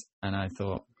 and I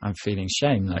thought, I'm feeling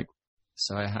shame. Like,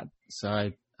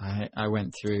 I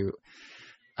went through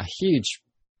a huge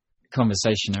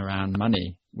conversation around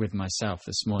money with myself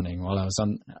this morning while I was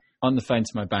on the phone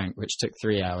to my bank, which took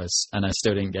 3 hours, and I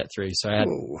still didn't get through. So I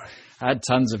had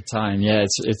tons of time. Yeah,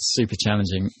 it's super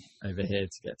challenging over here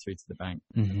to get through to the bank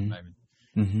at the moment.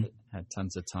 I had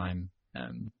tons of time.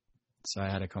 So I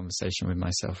had a conversation with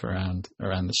myself around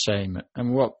the shame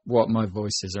and what my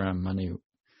voice is around money.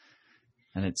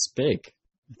 And it's big.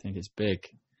 I think it's big.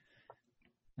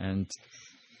 And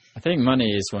I think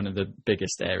money is one of the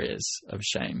biggest areas of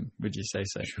shame. Would you say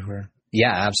so? Sure.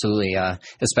 Yeah, absolutely.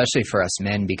 Especially for us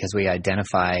men, because we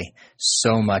identify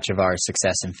so much of our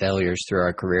success and failures through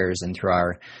our careers and through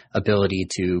our ability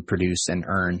to produce and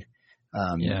earn.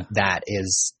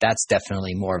 That's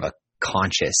definitely more of a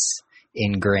conscious,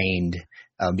 ingrained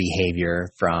behavior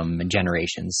from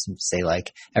generations. Say,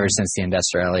 like ever since the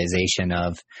industrialization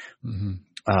of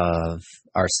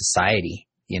our society.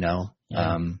 You know.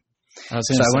 Yeah. I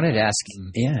wanted to ask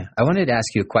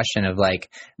you a question of like,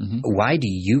 why do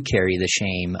you carry the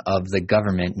shame of the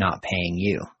government not paying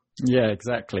you? Yeah,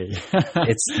 exactly.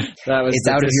 It's out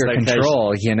of your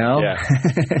control, you know? Yeah.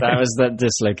 That was that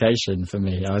dislocation for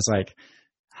me. I was like,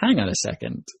 hang on a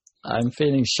second. I'm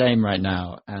feeling shame right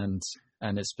now. And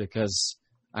it's because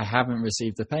I haven't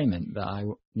received the payment that I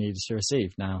needed to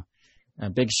receive. Now, a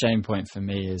big shame point for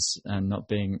me is not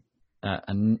being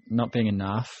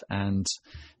enough and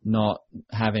not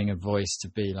having a voice to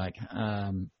be like,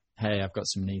 hey, I've got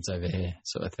some needs over here,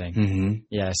 sort of thing.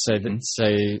 Yeah. So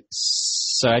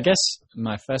I guess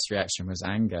my first reaction was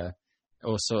anger,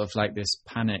 or sort of like this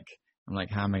panic. I'm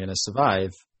like, how am I going to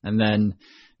survive? And then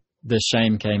the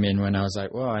shame came in when I was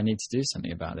like, well, I need to do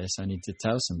something about this. I need to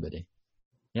tell somebody.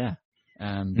 Yeah.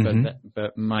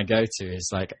 But my go-to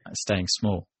is like staying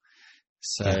small.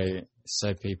 So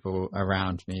people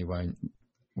around me won't,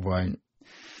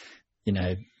 you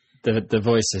know, the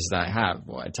voices that I have,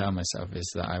 what I tell myself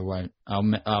is that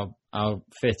I'll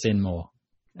fit in more,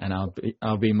 and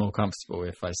I'll be more comfortable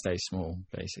if I stay small,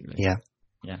 basically. Yeah,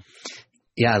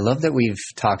 I love that we've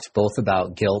talked both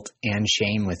about guilt and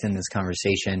shame within this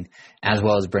conversation, as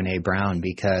well as Brené Brown,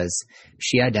 because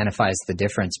she identifies the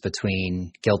difference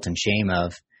between guilt and shame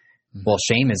of, well,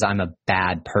 shame is I'm a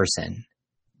bad person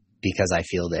because I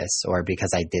feel this or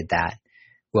because I did that.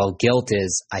 Well, guilt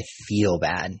is I feel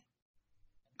bad.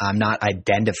 I'm not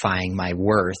identifying my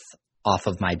worth off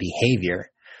of my behavior.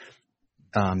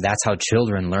 That's how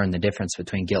children learn the difference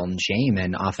between guilt and shame.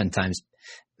 And oftentimes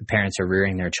parents are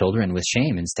rearing their children with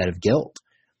shame instead of guilt.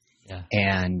 Yeah.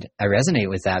 And I resonate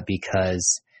with that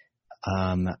because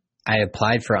I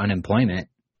applied for unemployment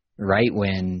right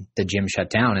when the gym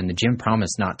shut down, and the gym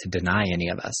promised not to deny any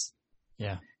of us.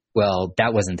 Yeah. Well,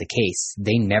 that wasn't the case.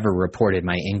 They never reported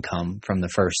my income from the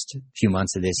first few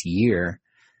months of this year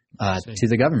to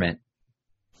the government.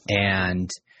 And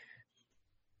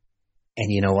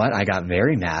you know what? I got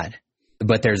very mad,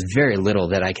 but there's very little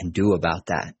that I can do about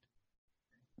that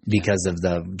because of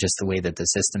just the way that the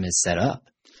system is set up.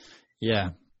 Yeah.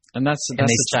 And that's and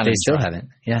the challenge. They still right? haven't.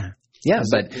 Yeah.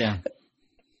 Yeah.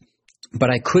 But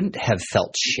I couldn't have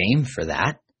felt shame for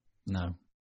that. No.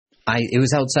 It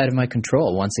was outside of my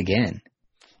control once again.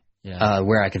 Yeah.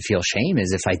 Where I could feel shame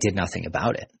is if I did nothing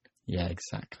about it. Yeah,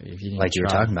 exactly. If you like you were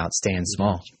talking about, staying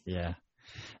small. Yeah.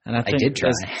 And I think did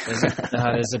try.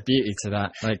 There's a beauty to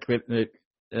that. Like with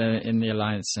in the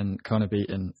Alliance, and Connor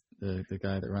Beaton, the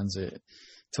guy that runs it,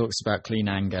 talks about clean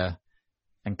anger.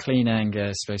 And clean anger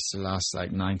is supposed to last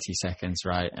like 90 seconds,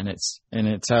 right? And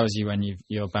it tells you when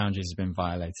your boundaries have been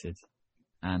violated,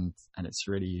 and it's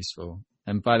really useful.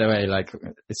 And by the way, like,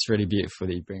 it's really beautiful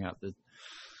that you bring up the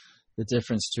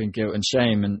difference between guilt and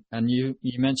shame. And you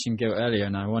mentioned guilt earlier,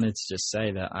 and I wanted to just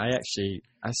say that I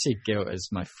see guilt as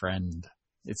my friend.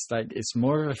 It's like, it's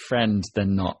more of a friend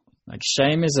than not. Like,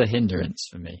 shame is a hindrance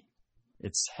for me.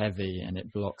 It's heavy and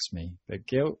it blocks me. But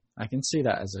guilt, I can see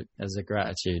that as a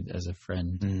gratitude, as a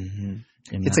friend.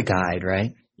 Mm-hmm. It's a guide,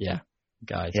 right? Yeah,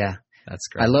 guide. Yeah. That's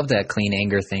great. I love that clean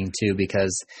anger thing too,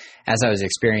 because as I was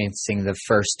experiencing the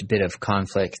first bit of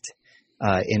conflict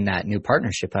in that new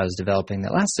partnership I was developing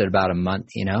that lasted about a month,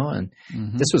 and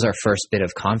this was our first bit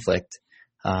of conflict.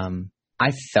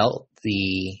 I felt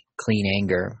the clean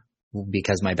anger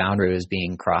because my boundary was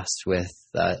being crossed with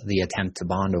the attempt to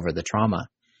bond over the trauma.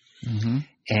 Mm-hmm.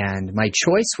 And my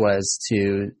choice was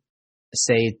to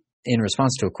say, in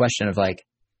response to a question of like,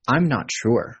 I'm not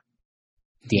sure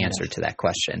the answer to that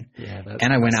question. Yeah,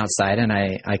 and I went outside and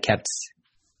I kept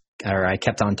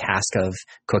on task of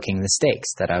cooking the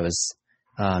steaks that I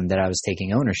was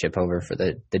taking ownership over for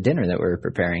the dinner that we were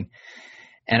preparing.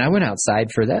 And I went outside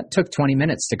for that. It took 20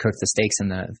 minutes to cook the steaks and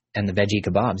the veggie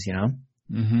kebabs,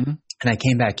 Mm-hmm. And I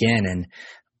came back in and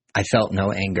I felt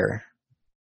no anger.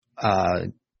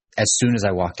 As soon as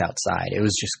I walked outside, it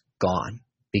was just gone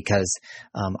because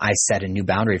I set a new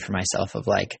boundary for myself of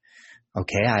like,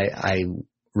 okay, I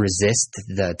resist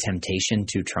the temptation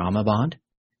to trauma bond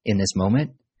in this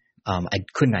moment. I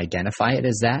couldn't identify it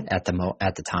as that at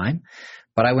the time,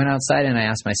 but I went outside and I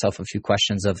asked myself a few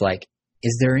questions of like,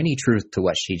 is there any truth to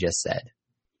what she just said?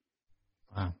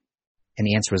 Wow. And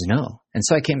the answer was no. And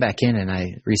so I came back in and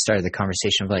I restarted the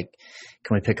conversation of like,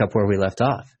 can we pick up where we left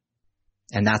off?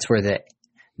 And that's where the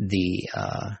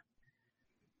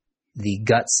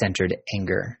gut-centered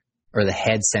anger or the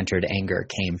head-centered anger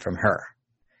came from her.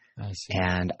 I see.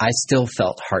 And I still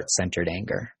felt heart-centered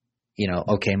anger.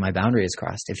 Okay, my boundary is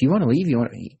crossed. If you want to leave,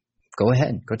 go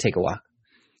ahead, go take a walk.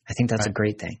 I think that's a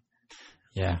great thing.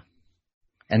 Yeah.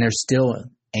 And there's still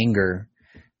anger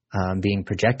being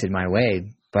projected my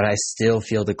way, but I still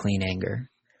feel the clean anger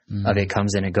of it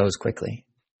comes and it goes quickly.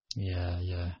 Yeah,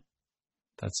 yeah.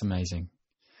 That's amazing.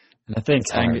 And I think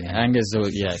anger's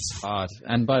it's hard.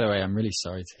 And by the way, I'm really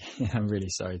sorry to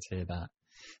hear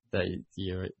that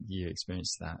you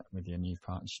experienced that with your new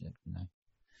partnership,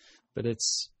 But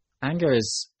anger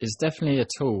is definitely a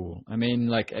tool. I mean,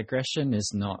 like, aggression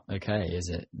is not okay, is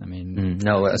it? I mean,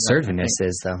 no, assertiveness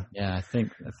is though. Yeah, I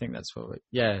think that's what.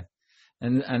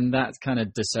 And that kind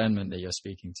of discernment that you're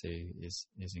speaking to is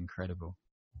incredible.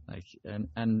 Like,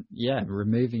 and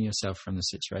removing yourself from the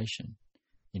situation.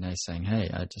 Saying, hey,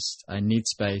 I need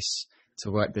space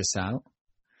to work this out.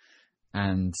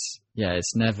 And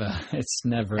it's never. I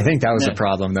think that was a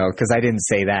problem though, because I didn't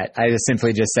say that. I just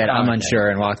simply said, I'm unsure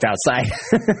and walked outside.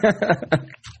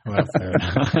 Well, fair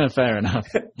enough. Fair enough.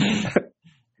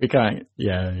 We can't,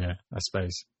 I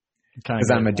suppose.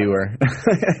 Because I'm a doer.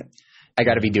 I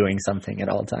got to be doing something at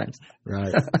all times.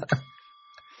 Right.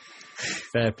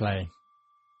 Fair play.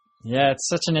 Yeah, it's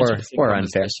such an interesting or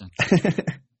unfair.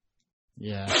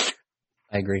 Yeah.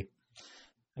 I agree.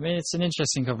 I mean, it's an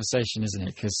interesting conversation, isn't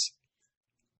it?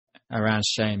 Around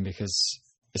shame, because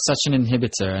it's such an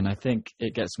inhibitor, and I think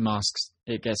it gets masked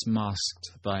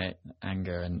by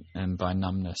anger and by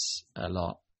numbness a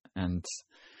lot. And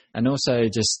also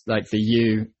just like the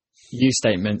you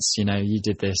statements, you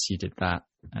did this, you did that.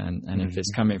 And if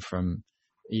it's coming from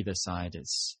either side,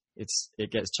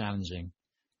 it gets challenging.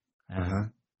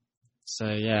 So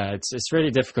yeah, it's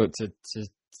really difficult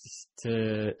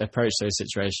to approach those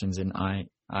situations in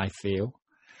I feel.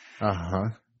 Uh-huh.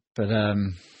 But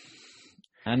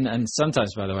And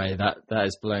sometimes, by the way, that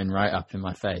is blown right up in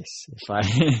my face. If I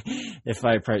if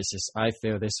I approach this, I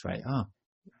feel this way. Oh,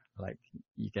 like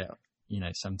you get,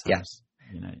 sometimes,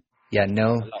 Yeah,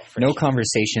 no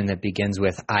conversation that begins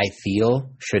with "I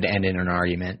feel" should end in an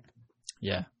argument.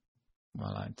 Yeah,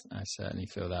 well, I certainly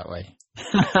feel that way.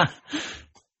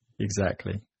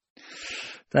 Exactly.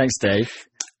 Thanks, Dave.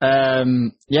 So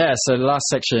the last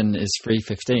section is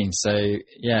 3:15. So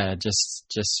yeah,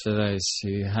 just for those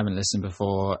who haven't listened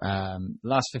before,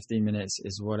 last 15 minutes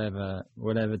is whatever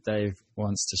Dave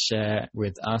wants to share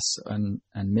with us and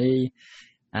me.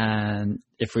 And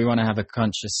if we want to have a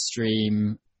conscious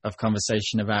stream of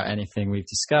conversation about anything we've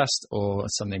discussed or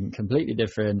something completely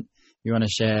different, you want to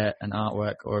share an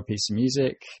artwork or a piece of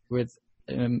music with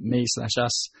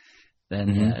me/us, then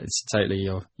it's totally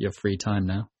your free time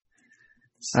now.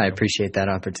 So. I appreciate that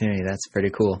opportunity. That's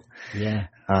pretty cool. Yeah.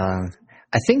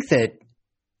 I think that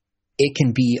it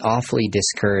can be awfully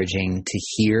discouraging to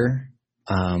hear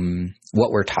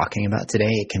what we're talking about today.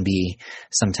 It can be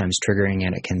sometimes triggering,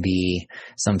 and it can be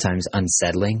sometimes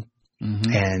unsettling.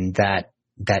 Mm-hmm. And that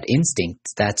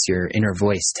instinct, that's your inner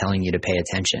voice telling you to pay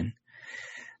attention.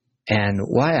 And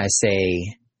why I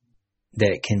say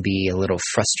that it can be a little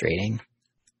frustrating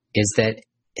is that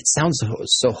it sounds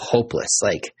so hopeless.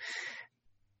 Like,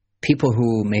 people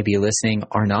who may be listening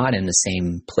are not in the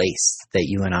same place that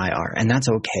you and I are, and that's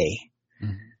okay.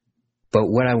 Mm-hmm. But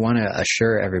what I want to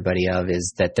assure everybody of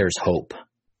is that there's hope.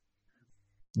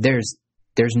 There's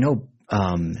no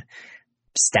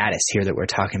status here that we're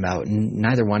talking about.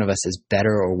 Neither one of us is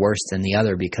better or worse than the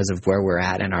other because of where we're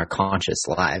at in our conscious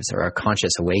lives or our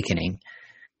conscious awakening.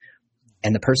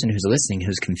 And the person who's listening,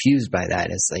 who's confused by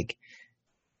that, is like,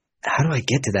 how do I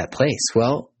get to that place?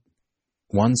 Well,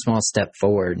 one small step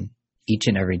forward each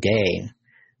and every day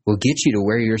will get you to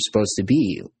where you're supposed to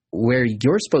be. Where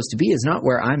you're supposed to be is not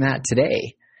where I'm at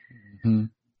today. Mm-hmm.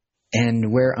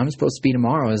 And where I'm supposed to be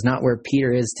tomorrow is not where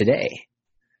Peter is today.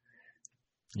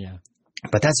 Yeah.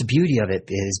 But that's the beauty of it,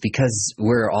 is because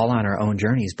we're all on our own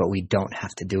journeys, but we don't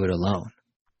have to do it alone.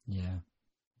 Yeah.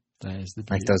 That is the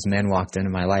beauty. Like those men walked into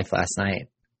my life last night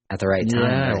at the right time.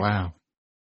 Yeah, right? wow.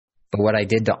 But what I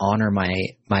did to honor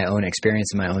my own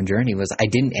experience and my own journey was I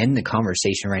didn't end the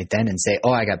conversation right then and say,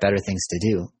 oh, I got better things to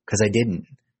do, because I didn't.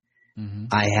 Mm-hmm.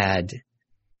 I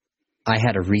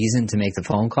had a reason to make the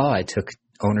phone call. I took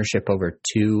ownership over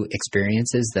 2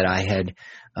 experiences that I had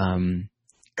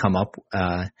come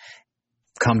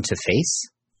to face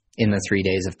in the 3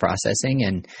 days of processing.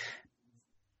 And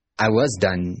I was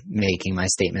done making my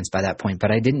statements by that point,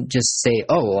 but I didn't just say,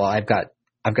 oh, well, I've got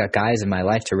guys in my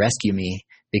life to rescue me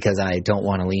because I don't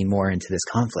want to lean more into this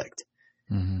conflict.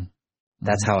 Mm-hmm.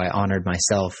 That's how I honored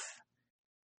myself.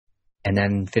 And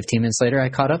then 15 minutes later, I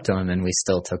caught up to him and we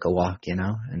still took a walk,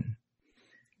 and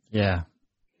yeah,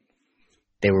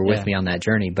 they were with me on that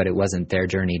journey, but it wasn't their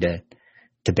journey to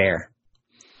bear.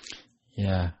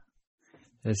 Yeah.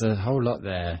 There's a whole lot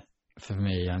there for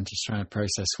me. I'm just trying to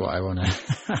process what I want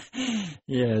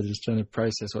to, just trying to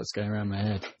process what's going around my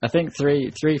head. I think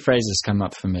three phrases come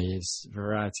up for me. Is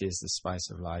variety is the spice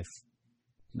of life.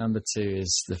 Number 2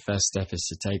 is the first step is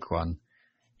to take one.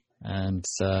 And,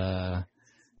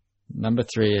 number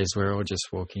 3 is we're all just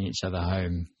walking each other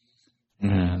home.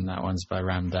 Mm-hmm. And that one's by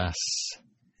Ram Dass.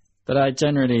 But I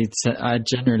generally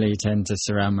tend to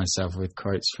surround myself with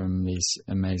quotes from these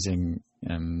amazing,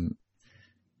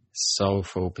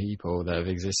 soulful people that have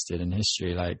existed in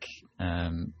history, like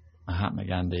Mahatma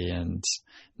Gandhi and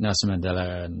Nelson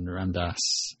Mandela and Ram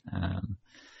Dass.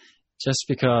 Just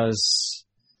because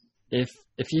if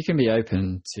you can be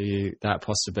open to that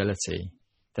possibility,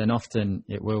 then often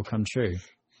it will come true.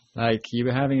 Like, you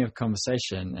were having a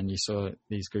conversation and you saw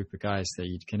these group of guys that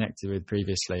you'd connected with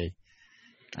previously,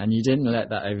 and you didn't let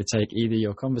that overtake either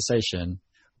your conversation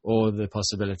or the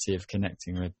possibility of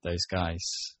connecting with those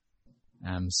guys.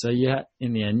 So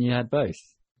in the end, you had both.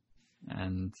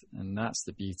 And that's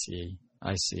the beauty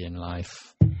I see in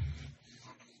life,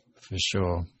 for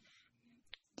sure.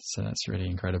 So that's really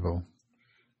incredible.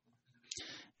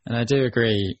 And I do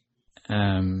agree.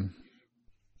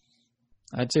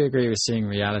 I do agree with seeing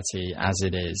reality as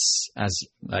it is. As,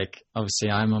 like, obviously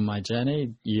I'm on my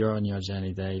journey. You're on your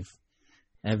journey, Dave.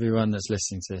 Everyone that's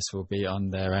listening to this will be on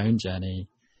their own journey.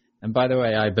 And by the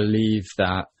way, I believe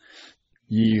that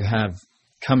you have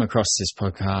come across this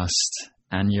podcast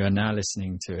and you are now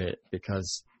listening to it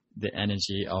because the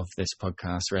energy of this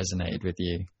podcast resonated with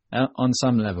you on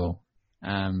some level.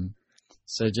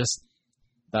 So just,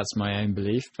 that's my own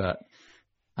belief, but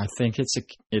I think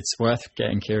it's worth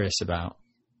getting curious about,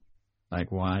 like,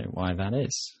 why that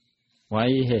is. Why are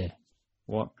you here?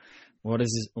 What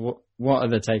are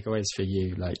the takeaways for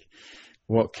you? Like,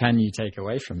 what can you take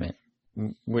away from it?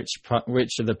 Which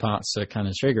of the parts are kind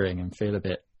of triggering and feel a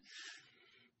bit?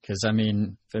 Because I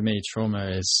mean, for me, trauma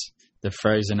is the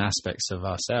frozen aspects of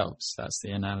ourselves. That's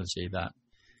the analogy that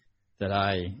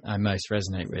I most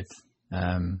resonate with.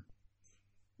 And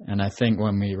I think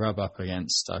when we rub up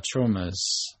against our traumas,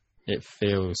 it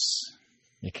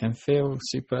can feel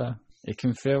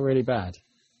really bad.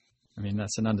 I mean,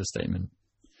 that's an understatement.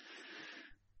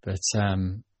 But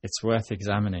it's worth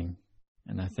examining.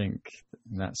 And I think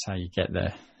that's how you get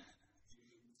there.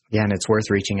 Yeah, and it's worth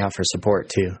reaching out for support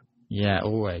too. Yeah,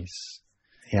 always.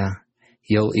 Yeah.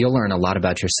 You'll learn a lot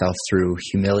about yourself through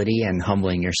humility and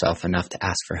humbling yourself enough to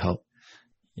ask for help.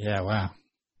 Yeah, wow.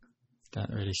 That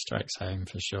really strikes home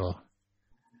for sure.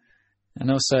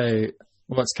 And also,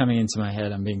 what's coming into my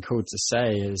head, I'm being called to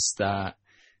say, is that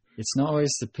it's not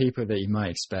always the people that you might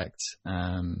expect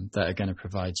that are going to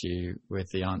provide you with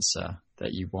the answer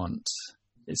that you want.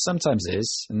 It sometimes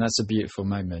is, and that's a beautiful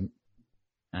moment.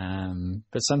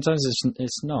 But sometimes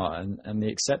it's not, and the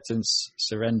acceptance,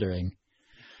 surrendering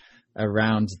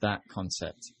around that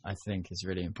concept, I think, is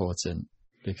really important.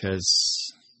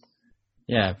 Because,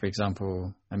 yeah, for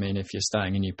example, I mean, if you're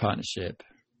starting a new partnership,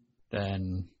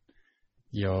 then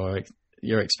you're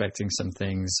expecting some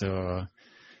things, or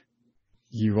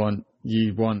you want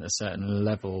a certain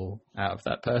level out of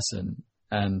that person.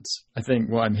 And I think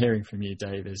what I'm hearing from you,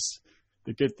 Dave, is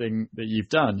the good thing that you've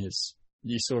done is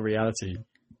you saw reality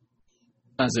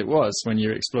as it was when you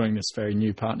were exploring this very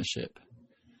new partnership.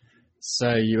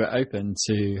 So you were open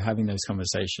to having those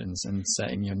conversations and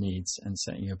setting your needs and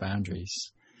setting your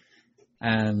boundaries.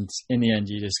 And in the end,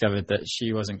 you discovered that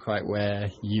she wasn't quite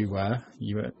where you were.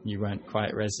 You weren't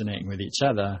quite resonating with each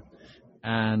other,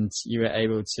 and you were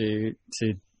able to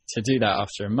do that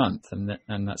after a month.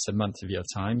 And that's a month of your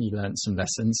time. You learned some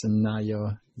lessons, and now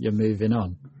you're moving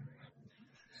on.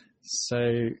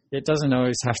 So it doesn't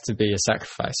always have to be a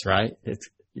sacrifice, right? It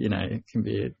can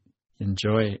be an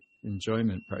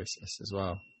enjoyment process as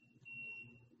well.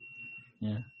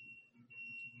 Yeah.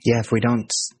 Yeah, if we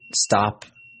don't stop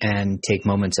and take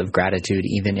moments of gratitude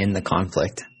even in the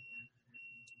conflict.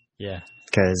 Yeah.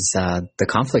 Because the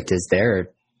conflict is there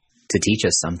to teach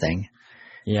us something.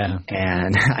 Yeah.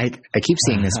 And I keep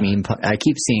seeing this meme. I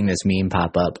keep seeing this meme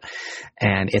pop up,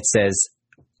 and it says,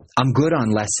 "I'm good on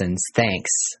lessons.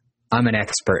 Thanks. I'm an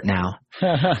expert now."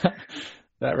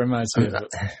 That reminds me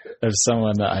of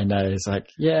someone that I know. Is like,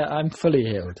 yeah, I'm fully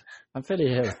healed. I'm fully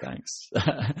healed, thanks.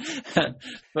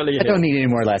 Fully healed. I don't need any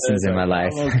more lessons in my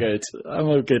life. I'm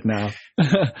all good now.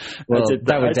 Well,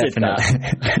 that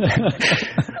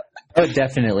would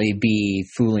definitely be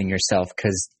fooling yourself,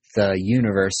 because the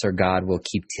universe or God will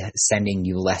keep sending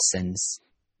you lessons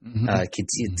to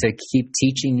keep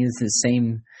teaching you the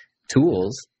same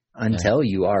tools until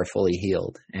you are fully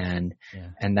healed. And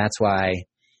that's why,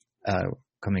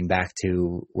 coming back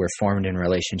to, we're formed in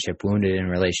relationship, wounded in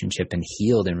relationship, and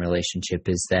healed in relationship,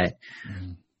 is that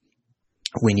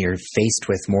when you're faced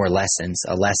with more lessons,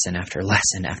 a lesson after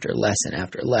lesson after lesson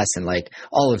after lesson, like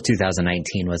all of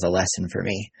 2019 was a lesson for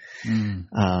me.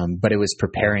 But it was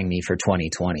preparing me for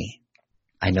 2020.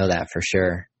 I know that for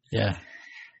sure. Yeah.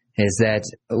 Is that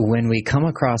when we come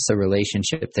across a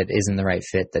relationship that isn't the right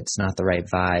fit, that's not the right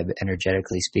vibe,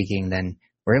 energetically speaking, then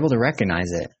we're able to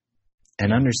recognize it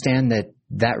and understand that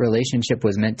that relationship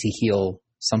was meant to heal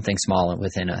something small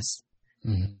within us.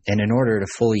 And in order to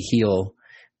fully heal,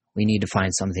 we need to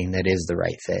find something that is the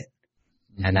right fit.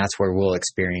 And that's where we'll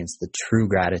experience the true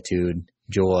gratitude,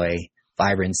 joy,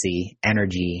 vibrancy,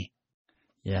 energy.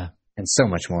 Yeah. And so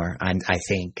much more. I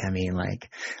think, I mean,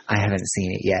 like, I haven't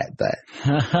seen it yet, but.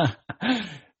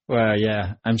 Well,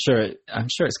 yeah, I'm sure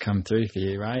it's come through for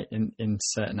you, right? In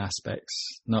certain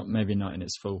aspects, maybe not in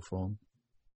its full form.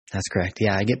 That's correct.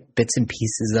 Yeah, I get bits and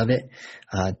pieces of it.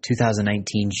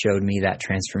 2019 showed me that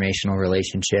transformational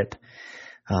relationship.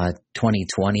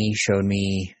 2020 showed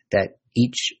me that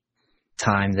each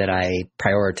time that I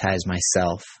prioritize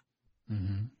myself,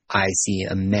 I see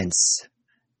immense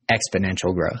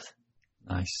exponential growth.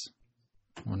 Nice.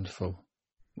 Wonderful.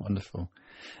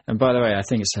 And by the way, I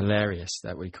think it's hilarious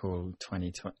that we call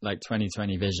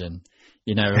 2020 vision.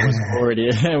 You know, it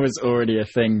was already a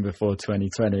thing before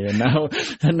 2020, and now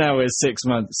we're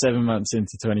 7 months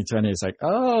into 2020. It's like,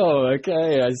 oh,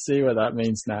 okay, I see what that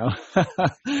means now.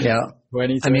 Yeah.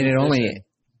 I mean,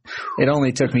 it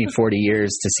only took me 40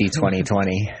 years to see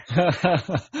 2020.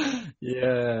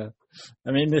 Yeah.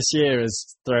 I mean, this year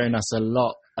has thrown us a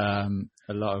lot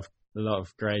of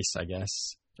grace, I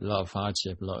guess. A lot of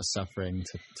hardship, a lot of suffering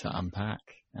to unpack.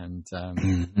 And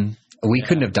we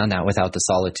couldn't have done that without the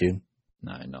solitude.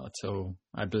 No, not at all.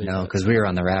 I believe No, because we were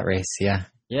on the rat race. Yeah.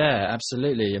 Yeah,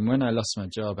 absolutely. And when I lost my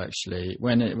job, actually,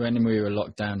 when we were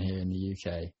locked down here in the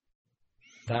UK,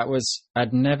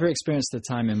 I'd never experienced a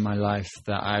time in my life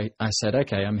that I said,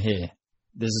 okay, I'm here.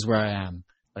 This is where I am.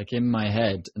 Like in my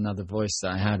head, another voice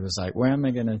that I had was like, where am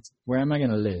I gonna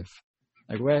live?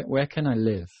 Like where can I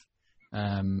live?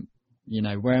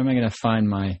 Where am I gonna find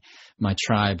my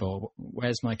tribe, or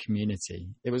where's my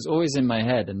community? It was always in my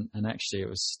head, and actually it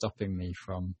was stopping me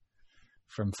from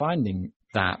finding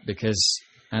that, because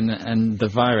and the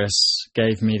virus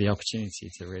gave me the opportunity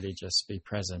to really just be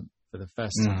present for the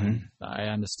first time, that I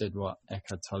understood what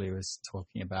Eckhart Tolle was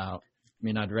talking about. I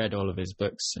mean, I'd read all of his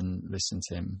books and listened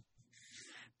to him,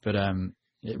 but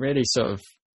it really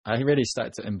I really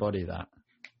started to embody that,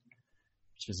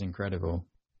 which is incredible.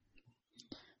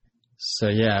 So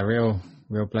yeah, real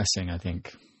blessing, I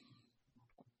think.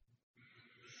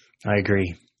 I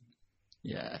agree.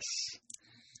 Yes.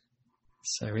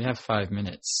 So we have 5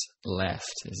 minutes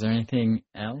left. Is there anything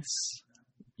else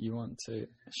you want to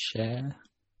share?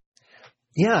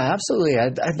 Yeah, absolutely.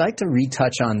 I'd like to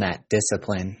retouch on that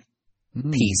discipline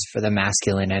piece for the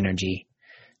masculine energy.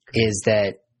 Is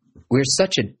that we're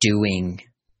such a doing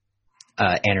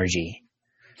energy,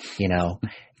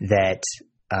 that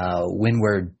when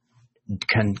we're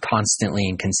constantly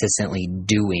and consistently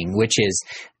doing, which is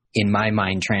in my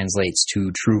mind translates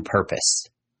to true purpose.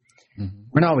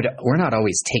 We're not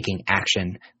always taking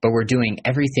action, but we're doing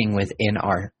everything within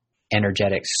our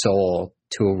energetic soul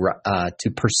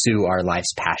to pursue our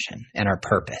life's passion and our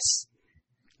purpose.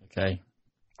 Okay,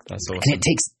 that's awesome. And it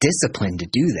takes discipline to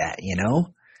do that,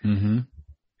 Mm-hmm.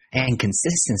 And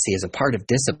consistency is a part of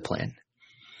discipline.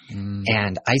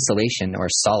 And isolation or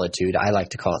solitude, I like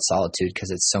to call it solitude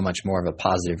because it's so much more of a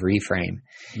positive reframe.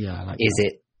 Yeah, I like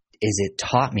that. It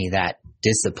taught me that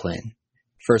discipline.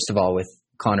 First of all, with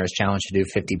Connor's challenge to do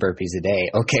 50 burpees a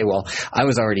day. Okay, well, I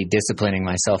was already disciplining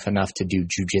myself enough to do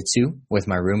jujitsu with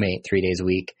my roommate 3 days a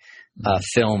week,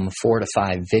 film 4 to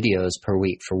 5 videos per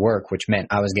week for work, which meant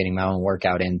I was getting my own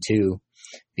workout in too,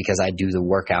 because I do the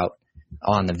workout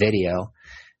on the video.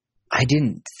 I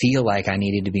didn't feel like I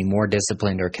needed to be more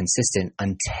disciplined or consistent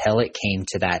until it came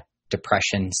to that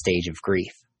depression stage of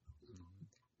grief,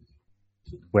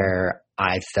 where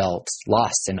I felt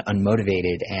lost and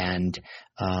unmotivated, and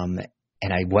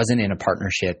I wasn't in a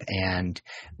partnership, and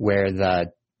where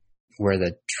the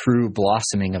true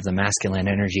blossoming of the masculine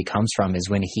energy comes from is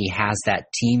when he has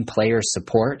that team player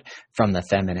support from the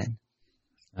feminine.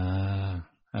 I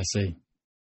see.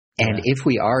 And if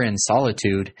we are in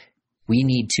solitude, we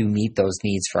need to meet those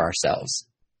needs for ourselves.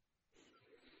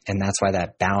 And that's why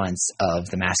that balance of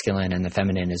the masculine and the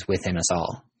feminine is within us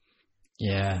all.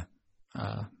 Yeah.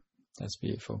 That's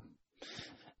beautiful.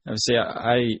 Obviously,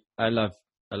 I love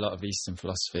a lot of Eastern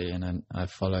philosophy, and I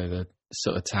follow the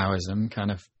sort of Taoism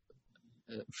kind of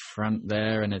front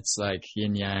there, and it's like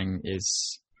yin yang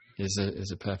is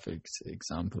a perfect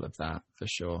example of that for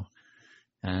sure.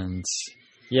 And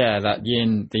yeah, the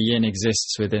yin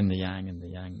exists within the yang, and the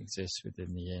yang exists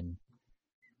within the yin.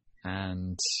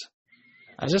 And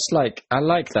I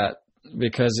like that,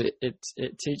 because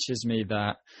it teaches me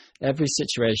that every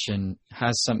situation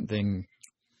has something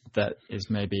that is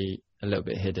maybe a little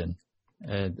bit hidden.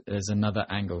 There's another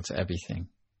angle to everything,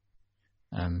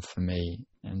 for me,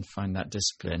 and find that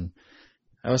discipline.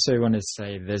 I also wanted to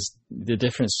say there's the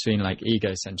difference between like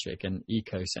egocentric and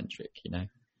ecocentric,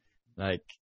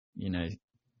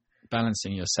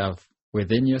 balancing yourself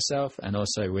within yourself and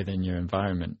also within your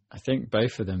environment. I think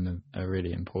both of them are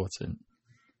really important.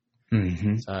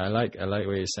 Mm-hmm. So I like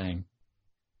what you're saying.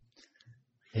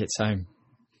 It hits home.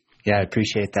 Yeah, I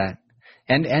appreciate that.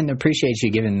 And appreciate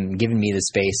you giving me the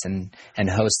space and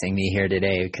hosting me here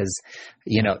today, because,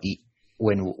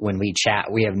 when we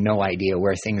chat, we have no idea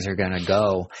where things are going to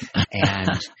go.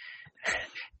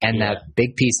 And that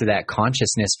big piece of that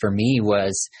consciousness for me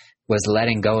was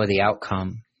letting go of the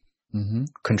outcome,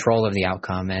 control of the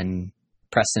outcome. And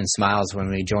Preston smiles when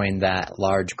we joined that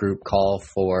large group call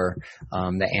for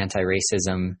the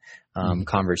anti-racism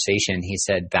conversation. He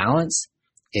said, balance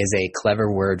is a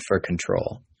clever word for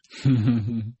control.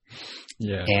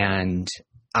 Yeah. And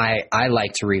I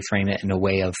like to reframe it in a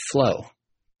way of flow.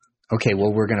 Okay,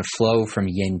 well, we're going to flow from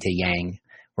yin to yang.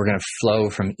 We're going to flow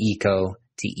from eco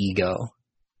to ego.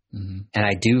 And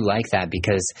I do like that,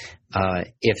 because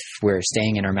if we're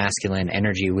staying in our masculine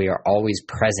energy, we are always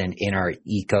present in our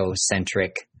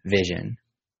ecocentric vision.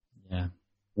 Yeah.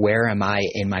 Where am I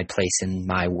in my place in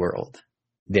my world,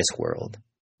 this world?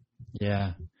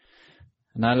 Yeah.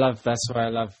 And that's why I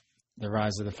love the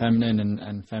rise of the feminine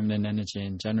and feminine energy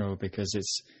in general, because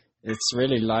it's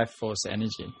really life force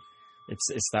energy.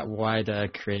 it's that wider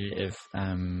creative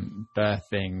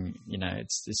birthing. You know,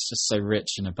 it's just so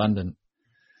rich and abundant.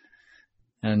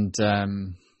 And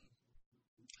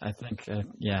I think,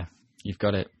 you've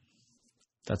got it.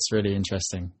 That's really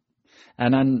interesting.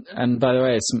 And by the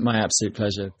way, it's my absolute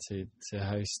pleasure to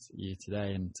host you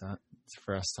today and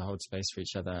for us to hold space for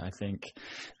each other. I think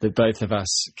that both of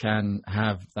us can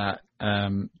have that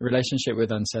relationship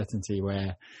with uncertainty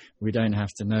where we don't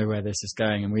have to know where this is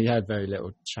going. And we had very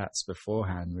little chats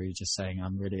beforehand. We were just saying,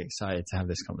 I'm really excited to have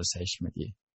this conversation with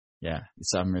you. Yeah,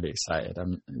 so I'm really excited. I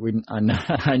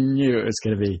knew it was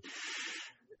going to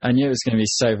be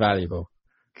so valuable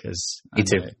because me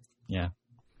too. Yeah.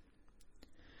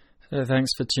 So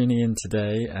thanks for tuning in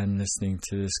today and listening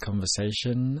to this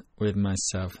conversation with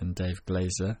myself and Dave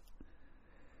Glazer.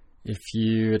 If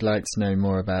you would like to know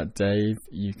more about Dave,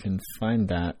 you can find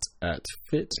that at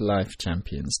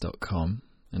fitlifechampions.com,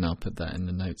 and I'll put that in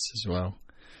the notes as well.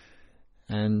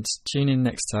 And tune in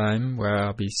next time where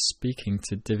I'll be speaking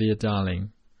to Divya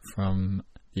Darling from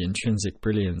the Intrinsic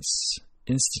Brilliance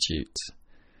Institute,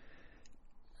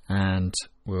 and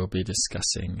we'll be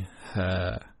discussing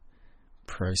her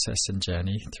process and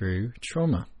journey through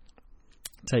trauma.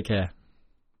 Take care.